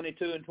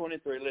 6:22 and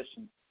 23,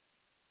 listen.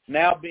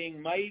 now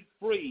being made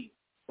free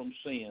from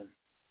sin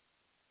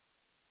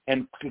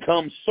and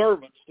become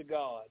servants to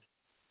God,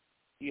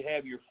 you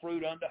have your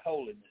fruit unto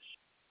holiness,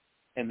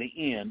 and the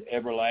end,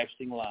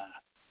 everlasting life.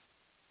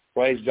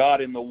 Praise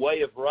God. In the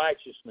way of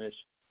righteousness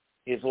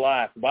is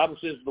life. The Bible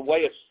says the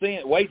way of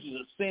sin, wages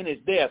of sin is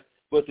death,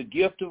 but the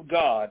gift of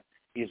God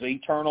is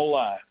eternal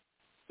life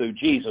through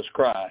Jesus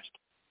Christ,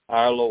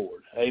 our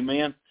Lord.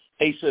 Amen.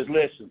 He says,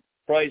 listen,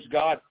 praise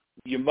God,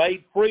 you're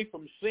made free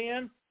from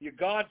sin. You're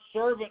God's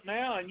servant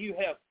now, and you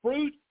have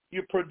fruit.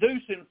 You're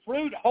producing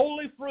fruit,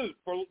 holy fruit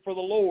for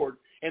the Lord.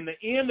 And the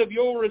end of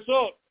your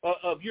result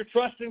of your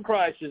trust in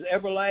Christ is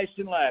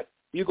everlasting life.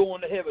 You go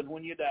into heaven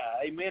when you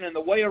die. Amen. And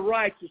the way of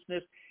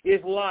righteousness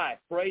is life.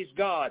 Praise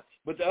God.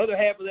 But the other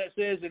half of that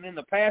says, and in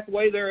the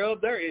pathway thereof,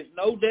 there is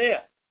no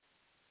death.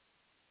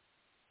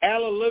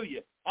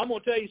 Hallelujah. I'm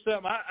going to tell you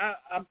something.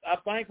 I'm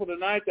thankful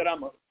tonight that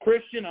I'm a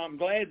Christian. I'm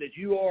glad that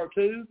you are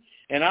too.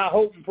 And I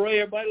hope and pray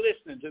everybody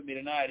listening to me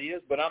tonight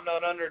is. But I'm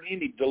not under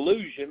any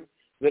delusion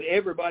that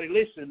everybody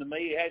listening to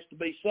me has to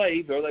be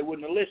saved or they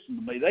wouldn't have listened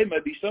to me. There may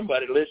be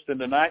somebody listening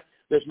tonight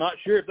that's not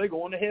sure if they're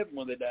going to heaven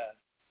when they die.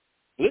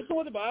 Listen to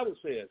what the Bible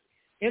says.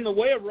 In the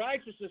way of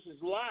righteousness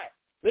is life.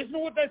 Listen to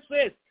what that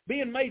says.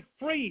 Being made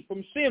free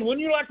from sin.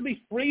 Wouldn't you like to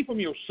be free from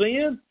your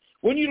sin?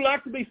 Wouldn't you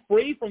like to be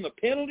free from the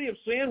penalty of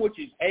sin, which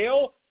is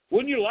hell?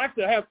 Wouldn't you like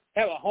to have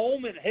a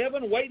home in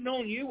heaven waiting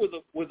on you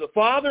with the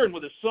Father and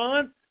with the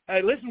Son?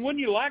 Hey, listen, wouldn't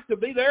you like to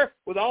be there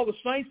with all the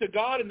saints of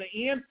God in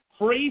the end,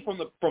 free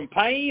from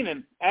pain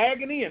and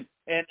agony and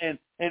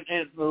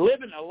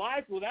living a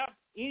life without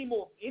any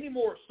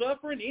more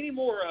suffering, any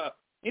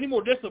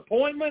more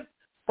disappointment?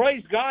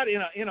 Praise God,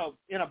 in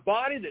a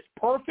body that's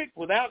perfect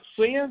without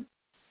sin,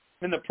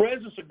 in the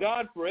presence of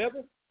God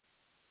forever.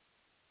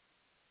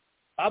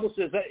 The Bible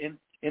says that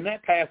in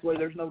that pathway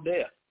there's no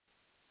death.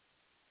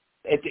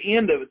 At the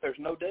end of it, there's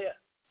no death.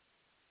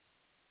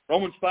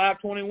 Romans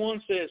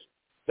 5:21 says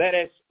that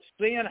as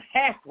sin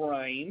hath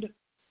reigned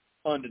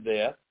unto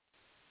death,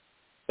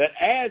 that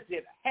as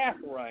it hath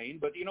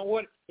reigned, but you know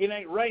what? It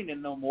ain't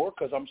raining no more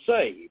because I'm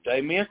saved.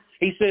 Amen.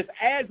 He says,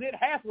 as it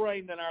hath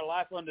reigned in our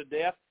life unto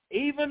death,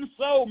 even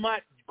so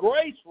might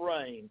grace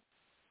reign.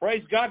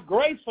 Praise God,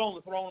 grace on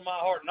the throne of my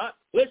heart.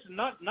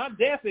 Not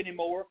death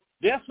anymore.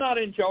 Death's not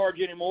in charge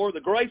anymore.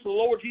 The grace of the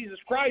Lord Jesus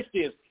Christ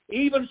is.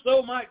 Even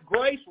so might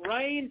grace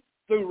reign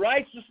through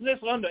righteousness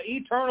unto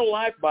eternal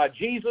life by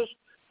Jesus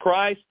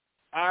Christ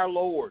our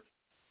Lord.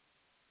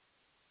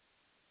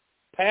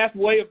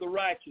 Pathway of the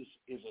righteous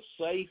is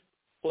a safe,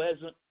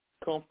 pleasant,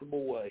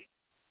 comfortable way.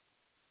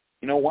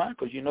 You know why?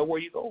 Because you know where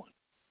you're going.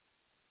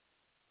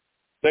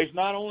 There's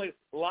not only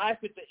life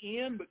at the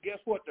end, but guess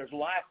what? There's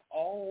life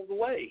all the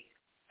way.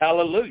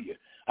 Hallelujah.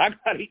 I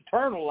got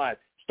eternal life.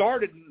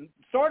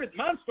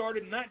 Mine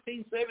started in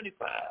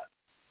 1975.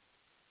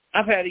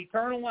 I've had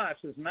eternal life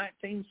since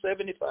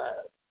 1975.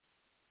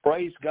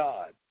 Praise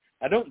God.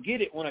 I don't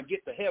get it when I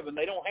get to heaven.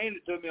 They don't hand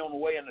it to me on the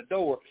way in the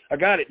door. I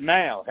got it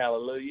now.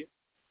 Hallelujah.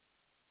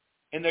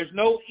 And there's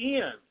no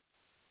end.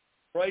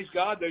 Praise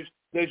God.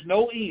 There's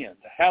no end.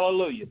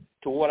 Hallelujah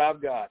to what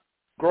I've got.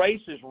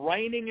 Grace is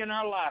reigning in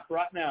our life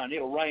right now, and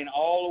it'll reign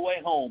all the way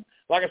home.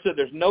 Like I said,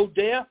 there's no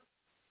death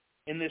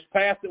in this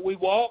path that we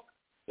walk.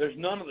 There's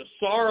none of the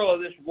sorrow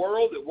of this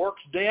world that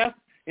works death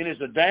and is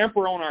a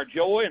damper on our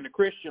joy in the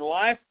Christian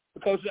life.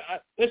 Because,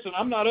 listen,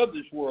 I'm not of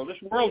this world.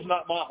 This world's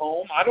not my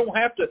home. I don't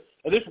have to.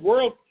 This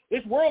world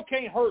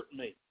can't hurt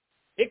me.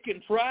 It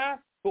can try,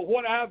 but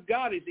what I've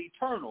got is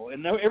eternal,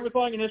 and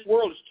everything in this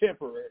world is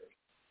temporary.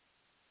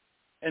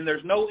 And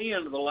there's no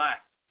end to the life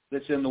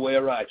that's in the way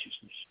of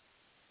righteousness.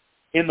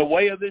 In the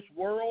way of this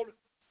world,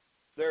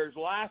 there's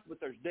life, but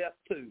there's death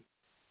too.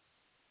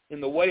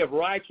 In the way of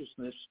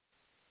righteousness,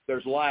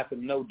 there's life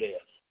and no death.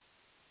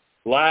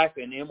 Life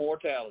and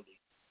immortality.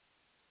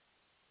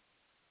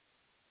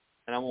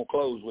 And I'm going to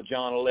close with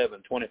John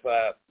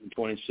 11:25 and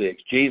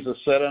 26. Jesus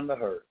said unto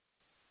her,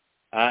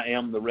 I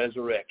am the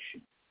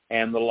resurrection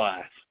and the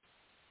life.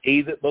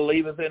 He that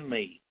believeth in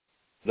me,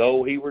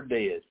 though he were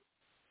dead,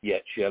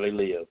 yet shall he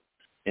live.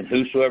 And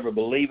whosoever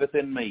believeth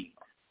in me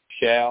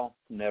shall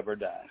never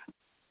die.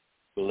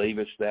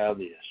 Believest thou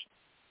this?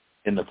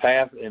 In the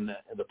path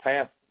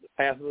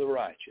of the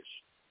righteous,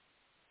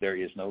 there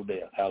is no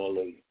death.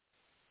 Hallelujah.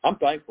 I'm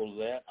thankful to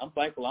that. I'm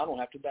thankful I don't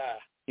have to die.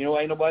 You know,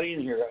 ain't nobody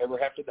in here ever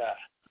have to die.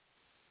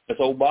 This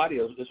old body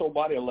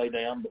will lay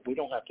down, but we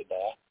don't have to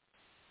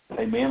die.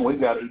 Amen. We've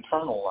got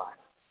eternal life,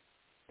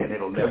 and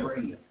it'll never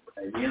end.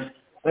 Amen.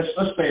 Let's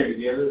stand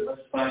together.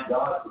 Let's thank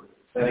God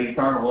for that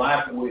eternal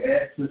life that we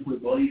have since we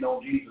believe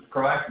on Jesus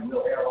Christ, and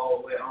we'll have all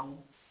the way home.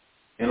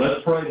 And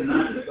let's pray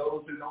tonight that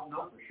those who don't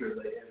know for sure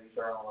they have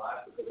eternal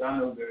life, because I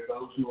know there are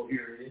those who will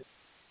hear this,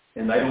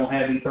 and they don't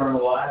have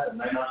eternal life, and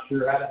they're not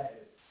sure how to have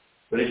it.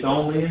 But it's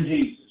only in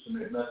Jesus,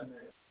 and there's nothing else.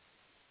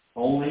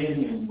 Only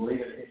in Him,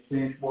 believe it, His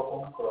finished work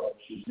on the cross,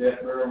 His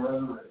death, burial, and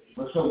resurrection.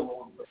 Let's go,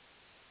 Lord.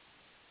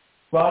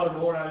 Father,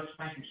 Lord, I just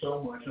thank you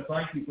so much. I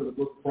thank you for the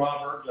book of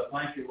Proverbs.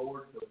 I thank you,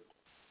 Lord,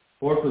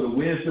 for the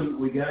wisdom that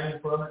we gain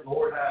from it.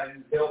 Lord, how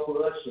you help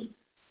us. And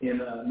in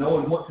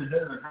knowing what to do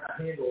and how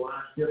to handle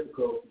life's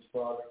difficulties,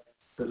 Father,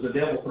 because the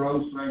devil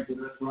throws things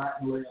at us right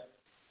and left.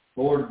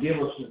 Lord, give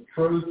us the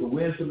truth, the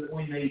wisdom that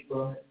we need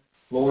from it.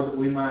 Lord, that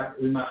we might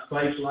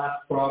face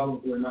life's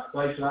problems, we might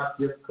face life's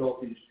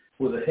difficulties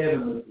with a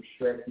heavenly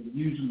perspective,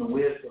 using the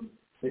wisdom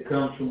that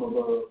comes from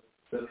above,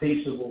 the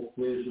peaceable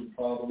wisdom,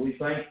 Father. We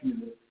thank you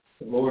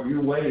that, Lord,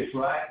 your way is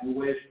right, your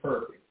way is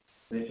perfect,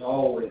 and it's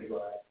always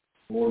right.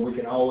 Lord, we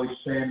can always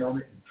stand on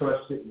it and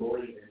trust it and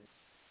believe in it.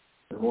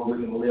 And Lord,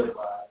 we can live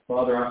by it.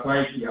 Father, I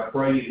thank you. I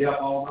pray you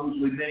help all those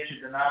we mentioned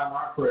tonight on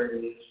our prayer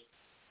list.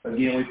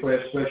 Again, we pray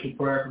a special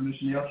prayer for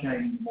Miss Nell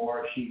Cheney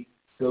tomorrow as she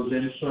goes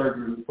into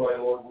surgery. We pray,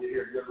 Lord, we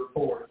hear a good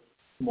report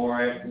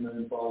tomorrow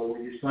afternoon, Father.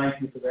 We just thank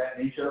you for that.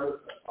 And each other,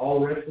 all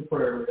the rest of the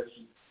prayer lists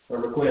or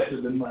requests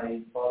have been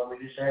made. Father,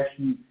 we just ask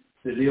you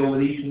to deal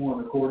with each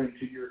one according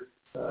to your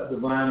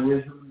divine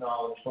wisdom and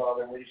knowledge,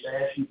 Father. And we just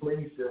ask you,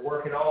 please, to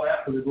work it all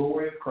out for the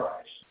glory of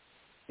Christ.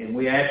 And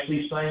we ask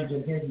these things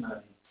in his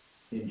name.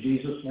 In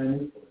Jesus' name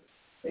we pray.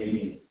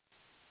 Amen.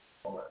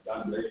 All right.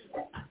 God bless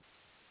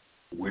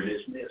you. We're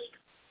dismissed.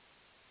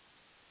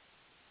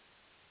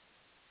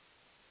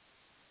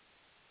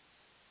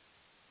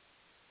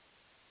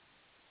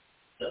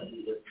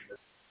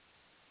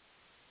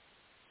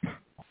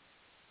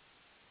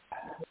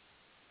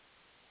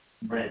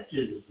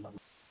 Branches.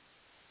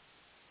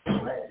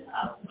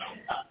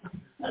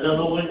 I don't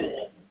know when it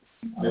happened.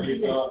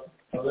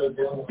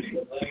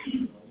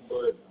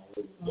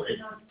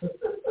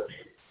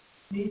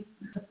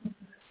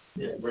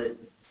 Yeah, right.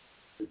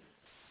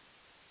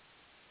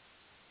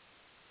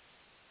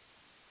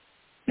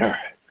 All right.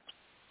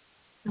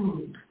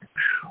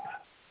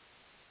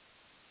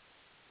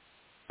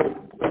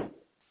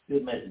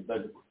 Good message,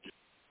 buddy.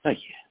 Thank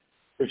you.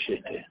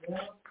 Appreciate that.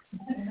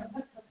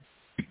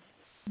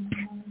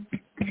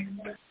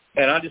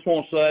 And I just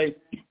want to say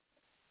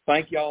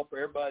thank y'all for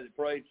everybody that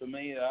prayed for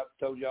me. I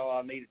told y'all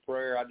I needed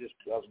prayer. I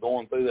was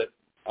going through that,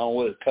 I don't know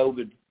whether it's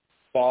COVID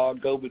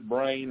fog, COVID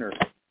brain,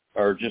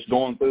 or just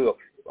going through a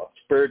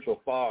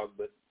spiritual fog.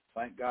 But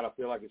thank God I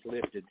feel like it's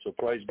lifted. So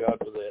praise God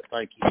for that.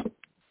 Thank you.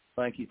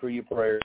 Thank you for your prayers.